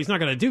behind the wheel. He's not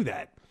going to do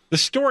that. The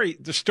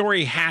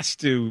story has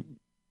to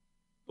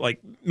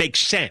make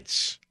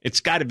sense. It's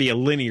got to be a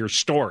linear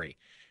story.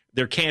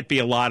 There can't be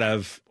a lot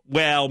of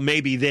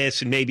maybe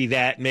this and maybe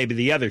that and maybe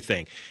the other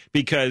thing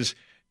because.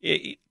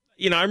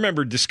 I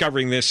remember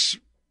discovering this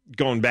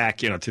going back,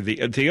 to the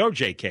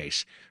OJ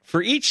case.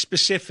 For each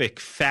specific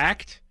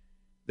fact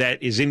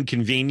that is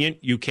inconvenient,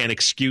 you can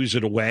excuse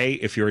it away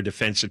if you're a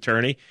defense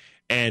attorney.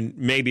 And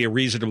maybe a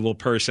reasonable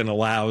person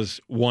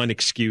allows one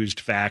excused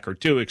fact or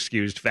two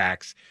excused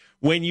facts.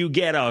 When you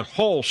get a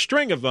whole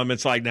string of them,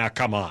 it's like, now,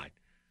 come on.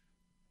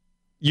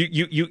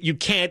 You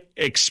can't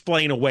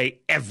explain away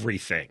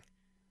everything.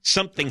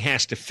 Something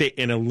has to fit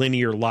in a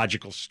linear,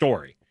 logical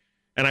story.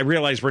 And I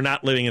realize we're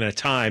not living in a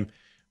time,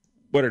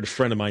 what a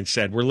friend of mine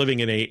said, we're living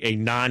in a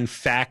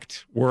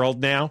non-fact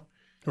world now.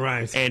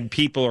 Right. And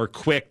people are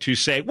quick to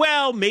say,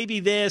 well, maybe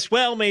this,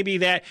 well, maybe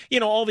that.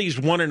 You know, all these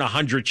 1 in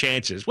 100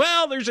 chances.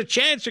 Well, there's a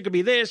chance it could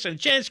be this and a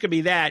chance it could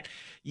be that.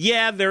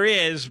 Yeah, there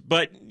is,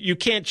 but you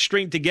can't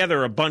string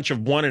together a bunch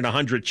of 1 in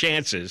 100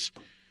 chances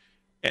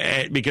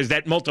because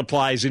that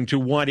multiplies into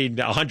 1 in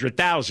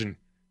 100,000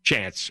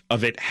 chance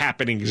of it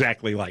happening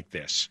exactly like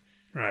this.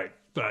 Right.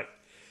 But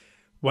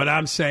what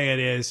I'm saying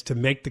is to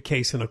make the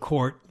case in a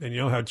court, and you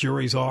know how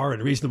juries are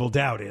and reasonable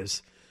doubt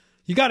is,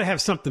 you got to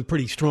have something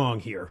pretty strong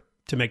here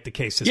to make the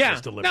case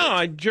was deliberate.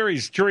 No,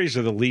 juries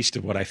are the least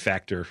of what I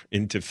factor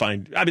into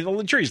find. I mean,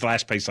 the jury's the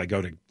last place I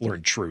go to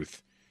learn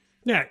truth.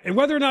 Yeah, and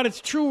whether or not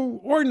it's true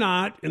or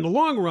not, in the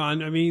long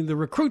run, I mean, the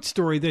recruit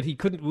story that he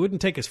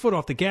wouldn't take his foot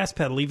off the gas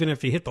pedal even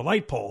if he hit the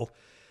light pole,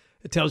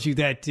 it tells you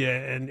that,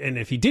 and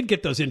if he did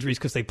get those injuries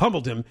because they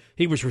pummeled him,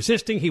 he was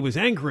resisting, he was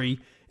angry,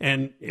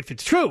 and if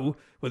it's true,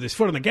 with his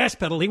foot on the gas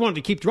pedal, he wanted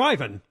to keep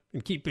driving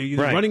and keep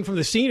either running from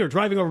the scene or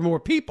driving over more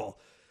people.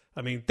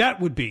 I mean, that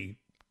would be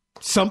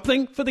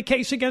something for the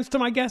case against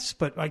him, I guess,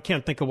 but I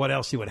can't think of what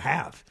else he would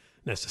have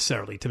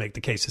necessarily to make the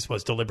case this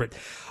was deliberate.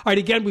 All right,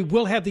 again, we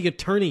will have the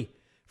attorney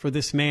for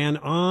this man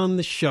on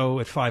the show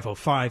at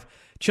 5:05.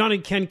 John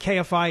and Ken,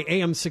 KFI,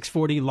 AM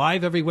 640,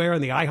 live everywhere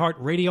on the iHeart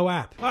Radio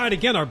app. All right,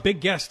 again, our big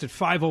guest at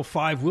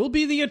 5:05 will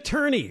be the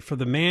attorney for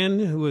the man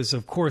who is,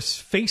 of course,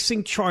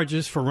 facing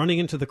charges for running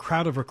into the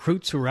crowd of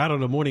recruits who were out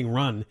on a morning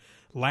run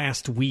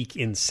last week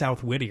in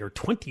South Whittier.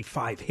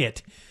 25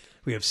 hit.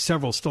 We have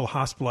several still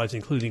hospitalized,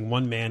 including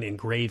one man in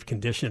grave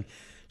condition.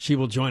 She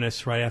will join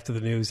us right after the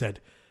news at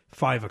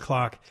 5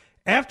 o'clock.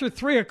 After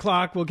 3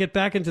 o'clock, we'll get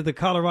back into the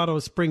Colorado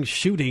Springs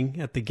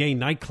shooting at the gay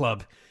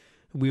nightclub.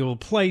 We will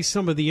play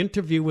some of the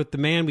interview with the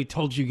man we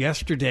told you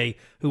yesterday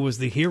who was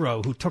the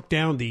hero who took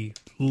down the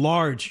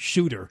large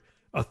shooter,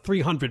 a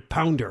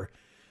 300-pounder.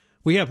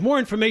 We have more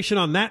information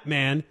on that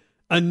man,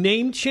 a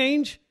name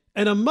change,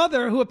 and a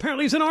mother who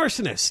apparently is an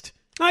arsonist.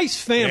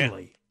 Nice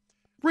family.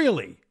 Yeah.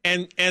 Really.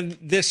 And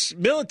this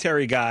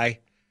military guy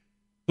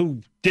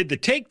who did the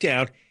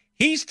takedown,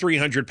 he's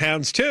 300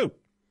 pounds too.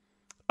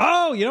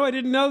 Oh, I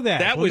didn't know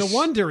that. No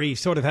wonder he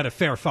sort of had a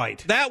fair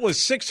fight. That was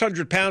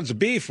 600 pounds of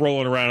beef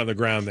rolling around on the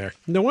ground there.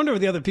 No wonder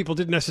the other people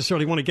didn't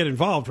necessarily want to get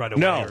involved right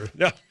away.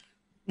 No.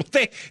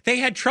 Well, they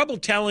had trouble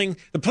telling,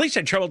 the police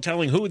had trouble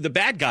telling who the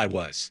bad guy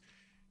was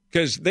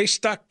because they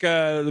stuck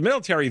the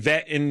military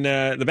vet in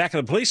the back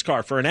of the police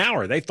car for an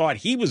hour. They thought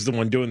he was the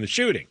one doing the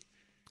shooting.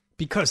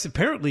 Because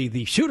apparently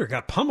the shooter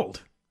got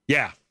pummeled.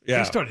 Yeah.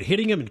 They started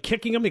hitting him and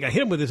kicking him. He got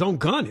hit him with his own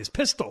gun, his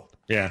pistol.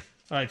 Yeah.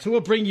 All right, so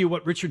we'll bring you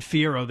what Richard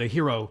Fierro, the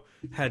hero,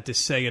 had to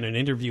say in an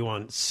interview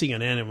on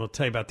CNN, and we'll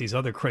tell you about these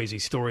other crazy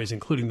stories,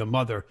 including the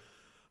mother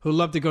who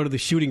loved to go to the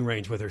shooting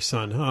range with her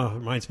son. Oh, it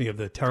reminds me of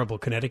the terrible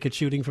Connecticut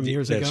shooting from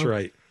years ago. That's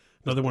right.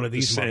 Another one of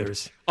these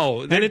mothers.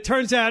 Oh, and it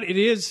turns out it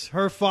is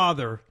her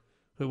father,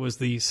 who was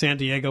the San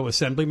Diego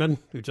assemblyman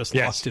who just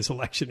lost his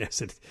election.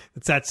 Yes, it's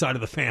that side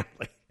of the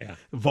family. Yeah.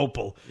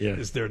 Vopel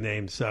is their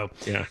name. So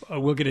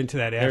we'll get into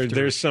that after.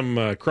 There's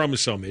some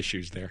chromosome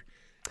issues there.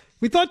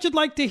 We thought you'd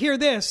like to hear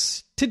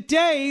this.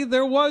 Today,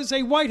 there was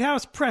a White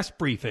House press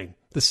briefing.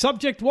 The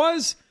subject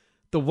was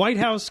the White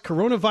House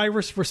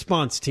coronavirus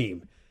response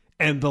team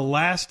and the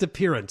last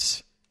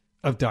appearance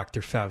of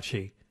Dr.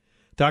 Fauci.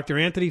 Dr.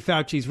 Anthony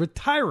Fauci is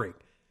retiring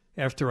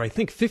after, I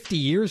think, 50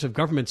 years of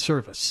government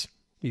service.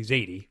 He's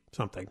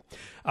 80-something.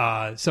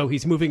 So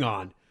he's moving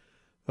on.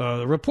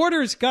 The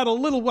reporters got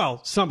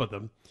some of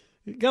them,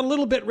 got a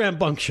little bit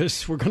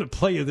rambunctious. We're going to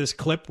play you this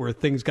clip where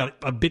things got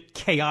a bit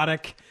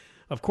chaotic.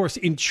 Of course,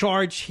 in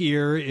charge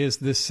here is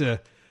this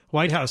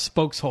White House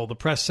spokeshole, the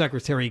press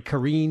secretary,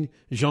 Karine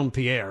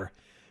Jean-Pierre.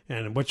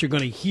 And what you're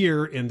going to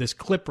hear in this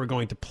clip we're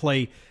going to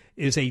play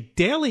is a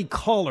Daily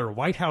Caller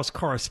White House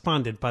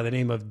correspondent by the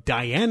name of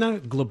Diana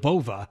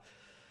Glebova,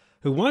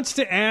 who wants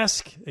to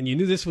ask, and you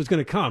knew this was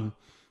going to come,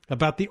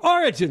 about the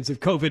origins of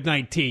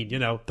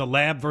COVID-19, the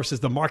lab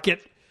versus the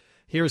market.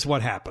 Here's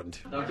what happened.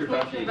 Dr.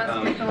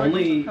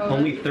 Fauci,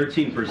 only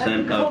 13%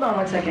 of... Hold on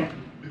one second.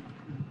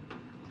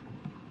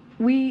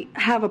 We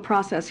have a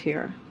process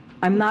here.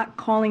 I'm not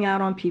calling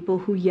out on people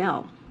who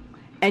yell.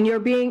 And you're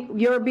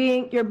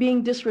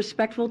being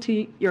disrespectful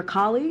to your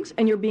colleagues,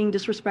 and you're being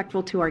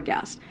disrespectful to our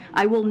guests.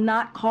 I will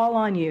not call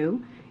on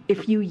you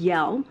if you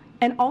yell,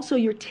 and also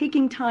you're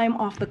taking time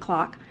off the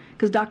clock,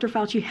 because Dr.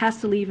 Fauci has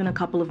to leave in a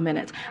couple of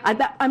minutes.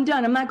 I'm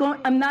done.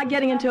 I'm not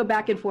getting into a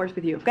back and forth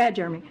with you. Go ahead,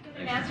 Jeremy.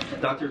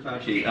 Dr.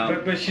 Fauci,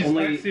 but she's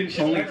only 30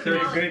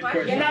 great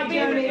questions. You're not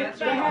being me.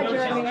 Go ahead,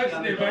 Jeremy.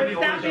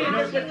 You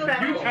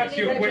ask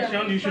your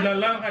question. You should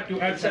allow her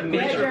to answer the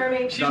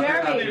question.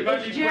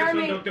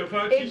 Jeremy, Dr.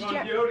 Fauci,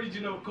 on the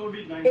origin of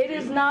COVID-19. It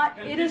is not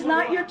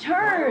your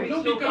turn.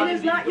 It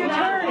is not your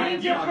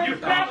turn.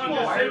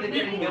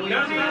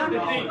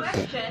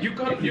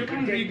 You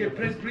can't read a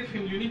press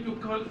briefing. You need to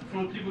call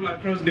from people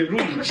across the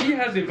room. She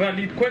has a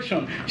valid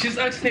question. She's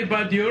asking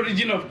about the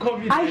origin of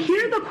COVID-19. I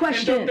hear the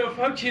question. And Dr.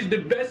 Fauci is the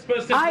best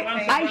person to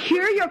answer. I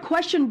hear your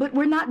question, but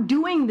we're not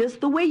doing this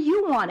the way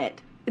you want it.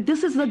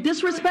 This is a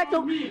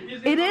disrespectful.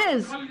 It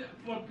is.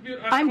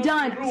 I'm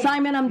done.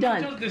 Simon, I'm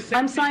done.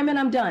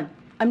 I'm done.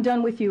 I'm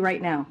done with you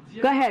right now.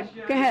 Go ahead.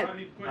 Go ahead.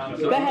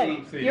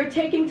 You're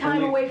taking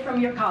time away from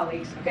your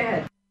colleagues. Go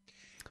ahead.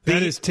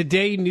 That is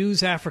Today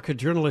News Africa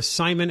journalist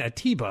Simon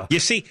Atiba. You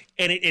see,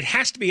 and it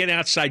has to be an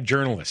outside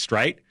journalist,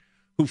 right,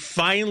 who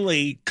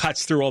finally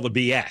cuts through all the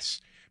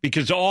BS.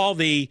 Because all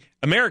the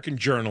American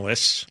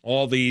journalists,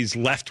 all these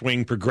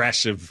left-wing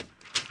progressive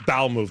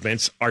bowel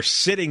movements are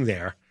sitting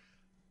there,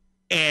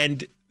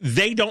 and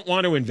they don't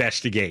want to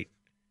investigate.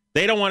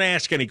 They don't want to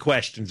ask any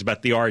questions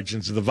about the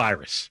origins of the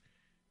virus,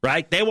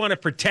 right? They want to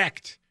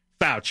protect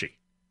Fauci.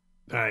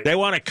 Right. They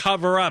want to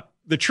cover up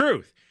the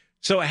truth.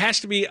 So it has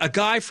to be a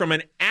guy from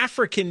an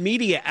African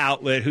media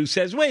outlet who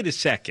says, wait a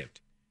second,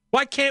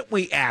 why can't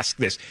we ask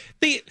this?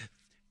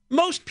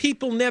 Most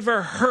people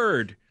never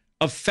heard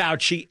of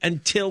Fauci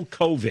until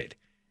COVID.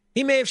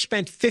 He may have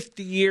spent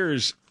 50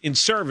 years in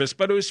service,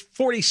 but it was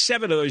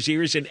 47 of those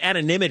years in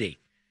anonymity.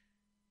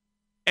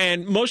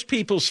 And most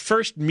people's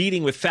first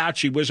meeting with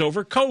Fauci was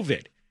over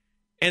COVID.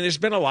 And there's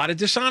been a lot of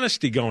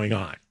dishonesty going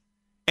on.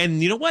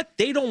 And you know what?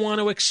 They don't want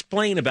to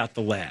explain about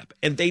the lab.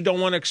 And they don't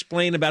want to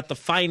explain about the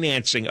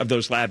financing of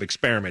those lab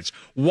experiments.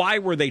 Why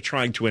were they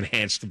trying to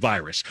enhance the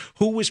virus?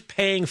 Who was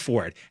paying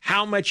for it?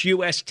 How much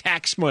U.S.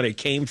 tax money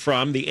came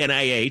from the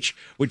NIH,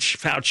 which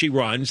Fauci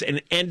runs,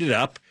 and ended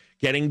up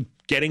getting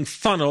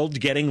funneled,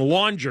 getting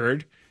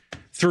laundered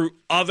through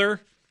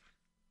other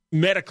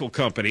medical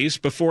companies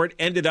before it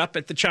ended up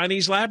at the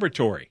Chinese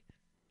laboratory?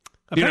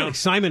 Apparently,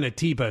 Simon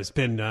Atiba has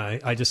been,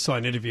 I just saw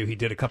an interview he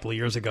did a couple of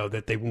years ago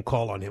that they won't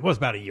call on him. It was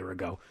about a year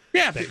ago.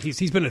 Yeah.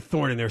 He's been a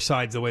thorn in their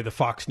sides the way the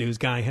Fox News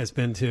guy has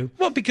been, too.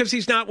 Well, because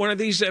he's not one of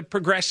these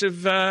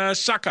progressive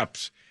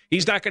suck-ups.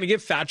 He's not going to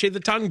give Fauci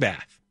the tongue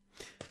bath.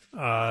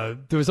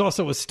 There was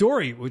also a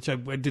story, which I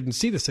didn't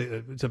see this,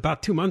 it was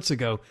about 2 months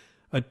ago.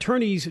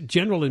 Attorneys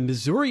general in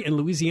Missouri and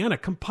Louisiana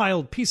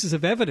compiled pieces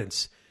of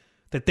evidence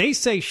that they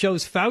say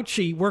shows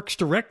Fauci worked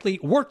directly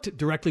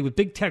with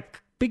big tech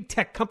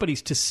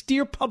companies to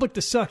steer public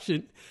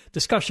discussion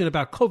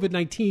about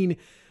COVID-19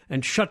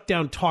 and shut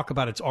down talk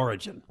about its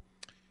origin.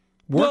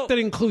 Work that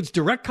includes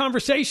direct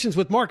conversations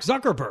with Mark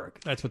Zuckerberg.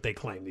 That's what they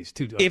claim, these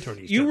two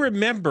attorneys. If you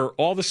remember,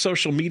 all the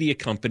social media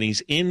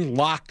companies in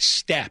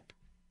lockstep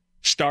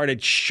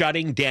started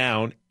shutting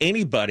down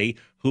anybody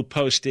who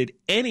posted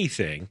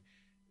anything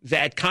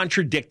that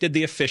contradicted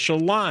the official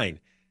line,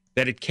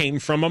 that it came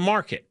from a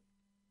market.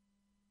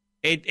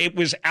 It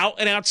was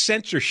out-and-out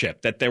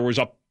censorship, that there was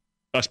a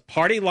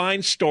party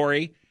line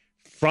story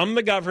from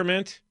the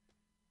government,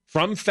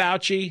 from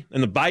Fauci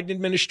and the Biden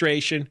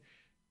administration.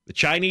 The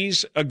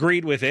Chinese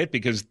agreed with it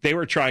because they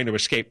were trying to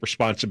escape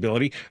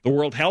responsibility. The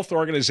World Health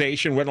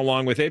Organization went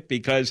along with it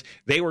because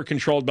they were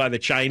controlled by the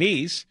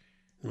Chinese.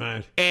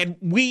 Right. And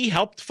we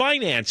helped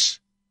finance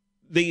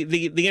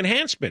the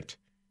enhancement.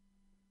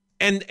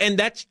 And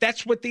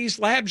that's what these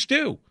labs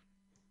do.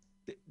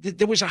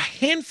 There was a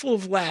handful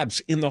of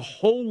labs in the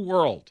whole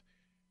world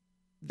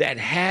that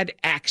had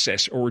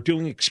access or were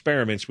doing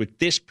experiments with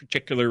this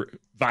particular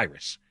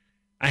virus.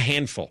 A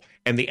handful.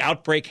 And the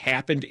outbreak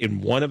happened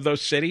in one of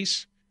those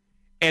cities.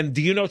 And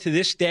do you know, to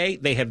this day,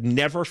 they have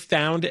never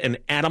found an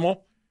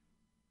animal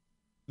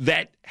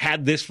that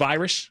had this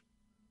virus?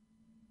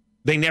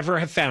 They never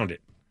have found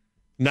it.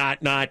 Not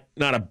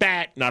a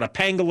bat, not a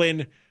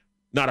pangolin,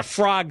 not a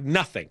frog,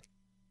 nothing.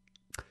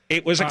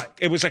 It was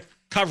a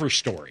cover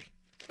story.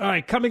 All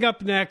right, coming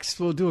up next,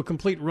 we'll do a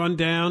complete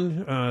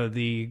rundown.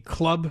 The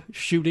club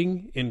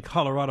shooting in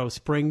Colorado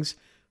Springs,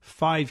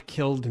 5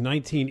 killed,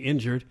 19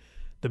 injured.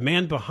 The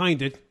man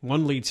behind it,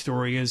 one lead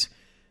story is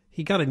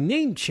he got a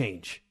name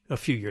change a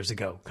few years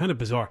ago. Kind of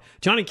bizarre.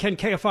 John and Ken,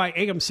 KFI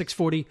AM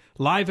 640,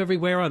 live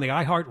everywhere on the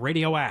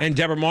iHeartRadio app. And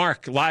Deborah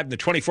Mark, live in the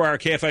 24-hour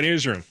KFI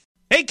newsroom.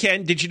 Hey,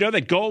 Ken, did you know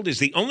that gold is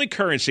the only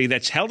currency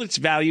that's held its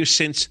value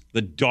since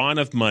the dawn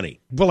of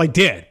money? Well, I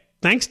did.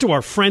 Thanks to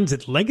our friends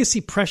at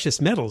Legacy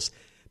Precious Metals,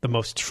 the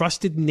most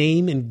trusted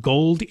name in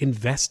gold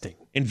investing.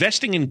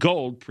 Investing in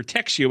gold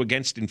protects you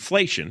against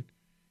inflation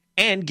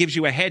and gives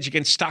you a hedge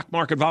against stock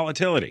market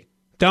volatility.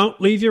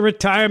 Don't leave your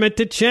retirement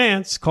to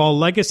chance. Call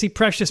Legacy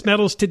Precious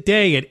Metals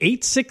today at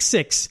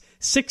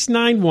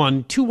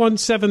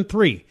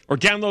 866-691-2173. Or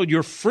download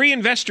your free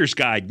investor's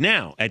guide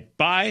now at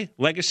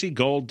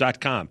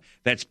buylegacygold.com.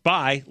 That's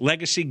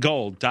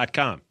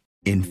buylegacygold.com.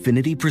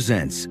 Infinity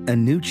presents a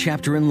new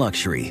chapter in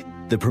luxury,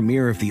 the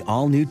premiere of the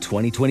all-new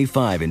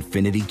 2025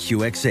 Infiniti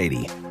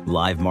QX80,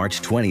 live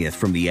March 20th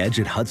from the Edge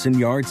at Hudson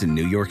Yards in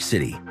New York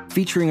City,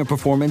 featuring a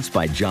performance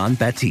by John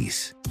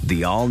Batiste.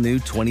 The all-new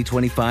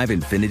 2025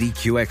 Infiniti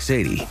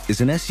QX80 is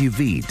an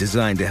SUV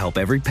designed to help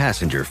every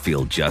passenger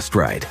feel just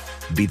right.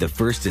 Be the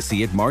first to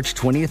see it March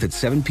 20th at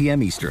 7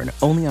 p.m. Eastern,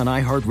 only on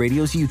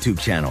iHeartRadio's YouTube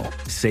channel.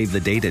 Save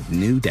the date at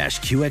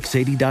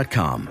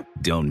new-QX80.com.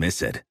 Don't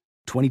miss it.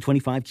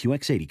 2025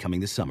 QX80 coming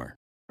this summer.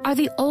 Are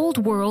the old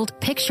world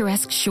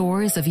picturesque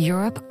shores of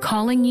Europe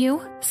calling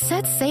you?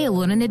 Set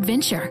sail on an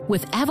adventure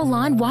with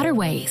Avalon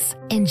Waterways.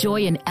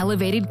 Enjoy an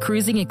elevated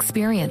cruising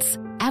experience.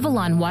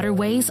 Avalon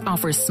Waterways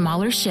offers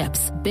smaller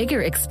ships,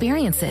 bigger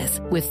experiences,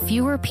 with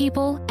fewer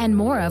people and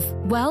more of,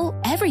 well,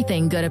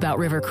 everything good about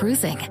river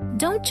cruising.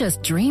 Don't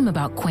just dream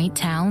about quaint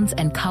towns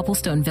and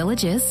cobblestone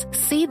villages.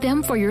 See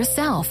them for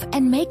yourself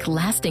and make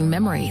lasting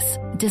memories.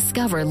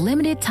 Discover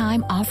limited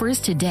time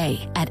offers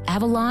today at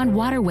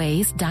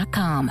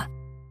AvalonWaterways.com.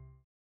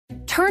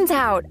 Turns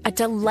out, a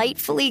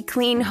delightfully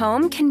clean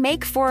home can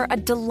make for a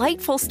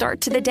delightful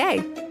start to the day.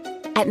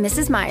 At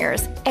Mrs.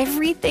 Meyer's,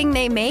 everything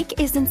they make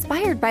is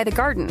inspired by the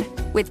garden.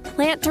 With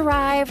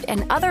plant-derived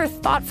and other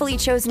thoughtfully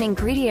chosen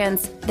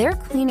ingredients, their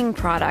cleaning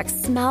products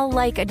smell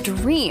like a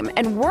dream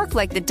and work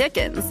like the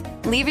Dickens,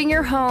 leaving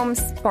your home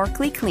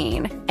sparkly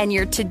clean and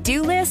your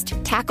to-do list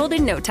tackled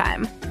in no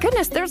time.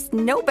 Goodness, there's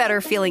no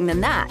better feeling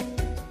than that.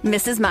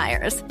 Mrs.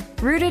 Meyer's,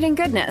 rooted in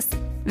goodness.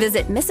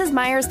 Visit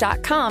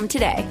MrsMeyers.com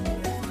today.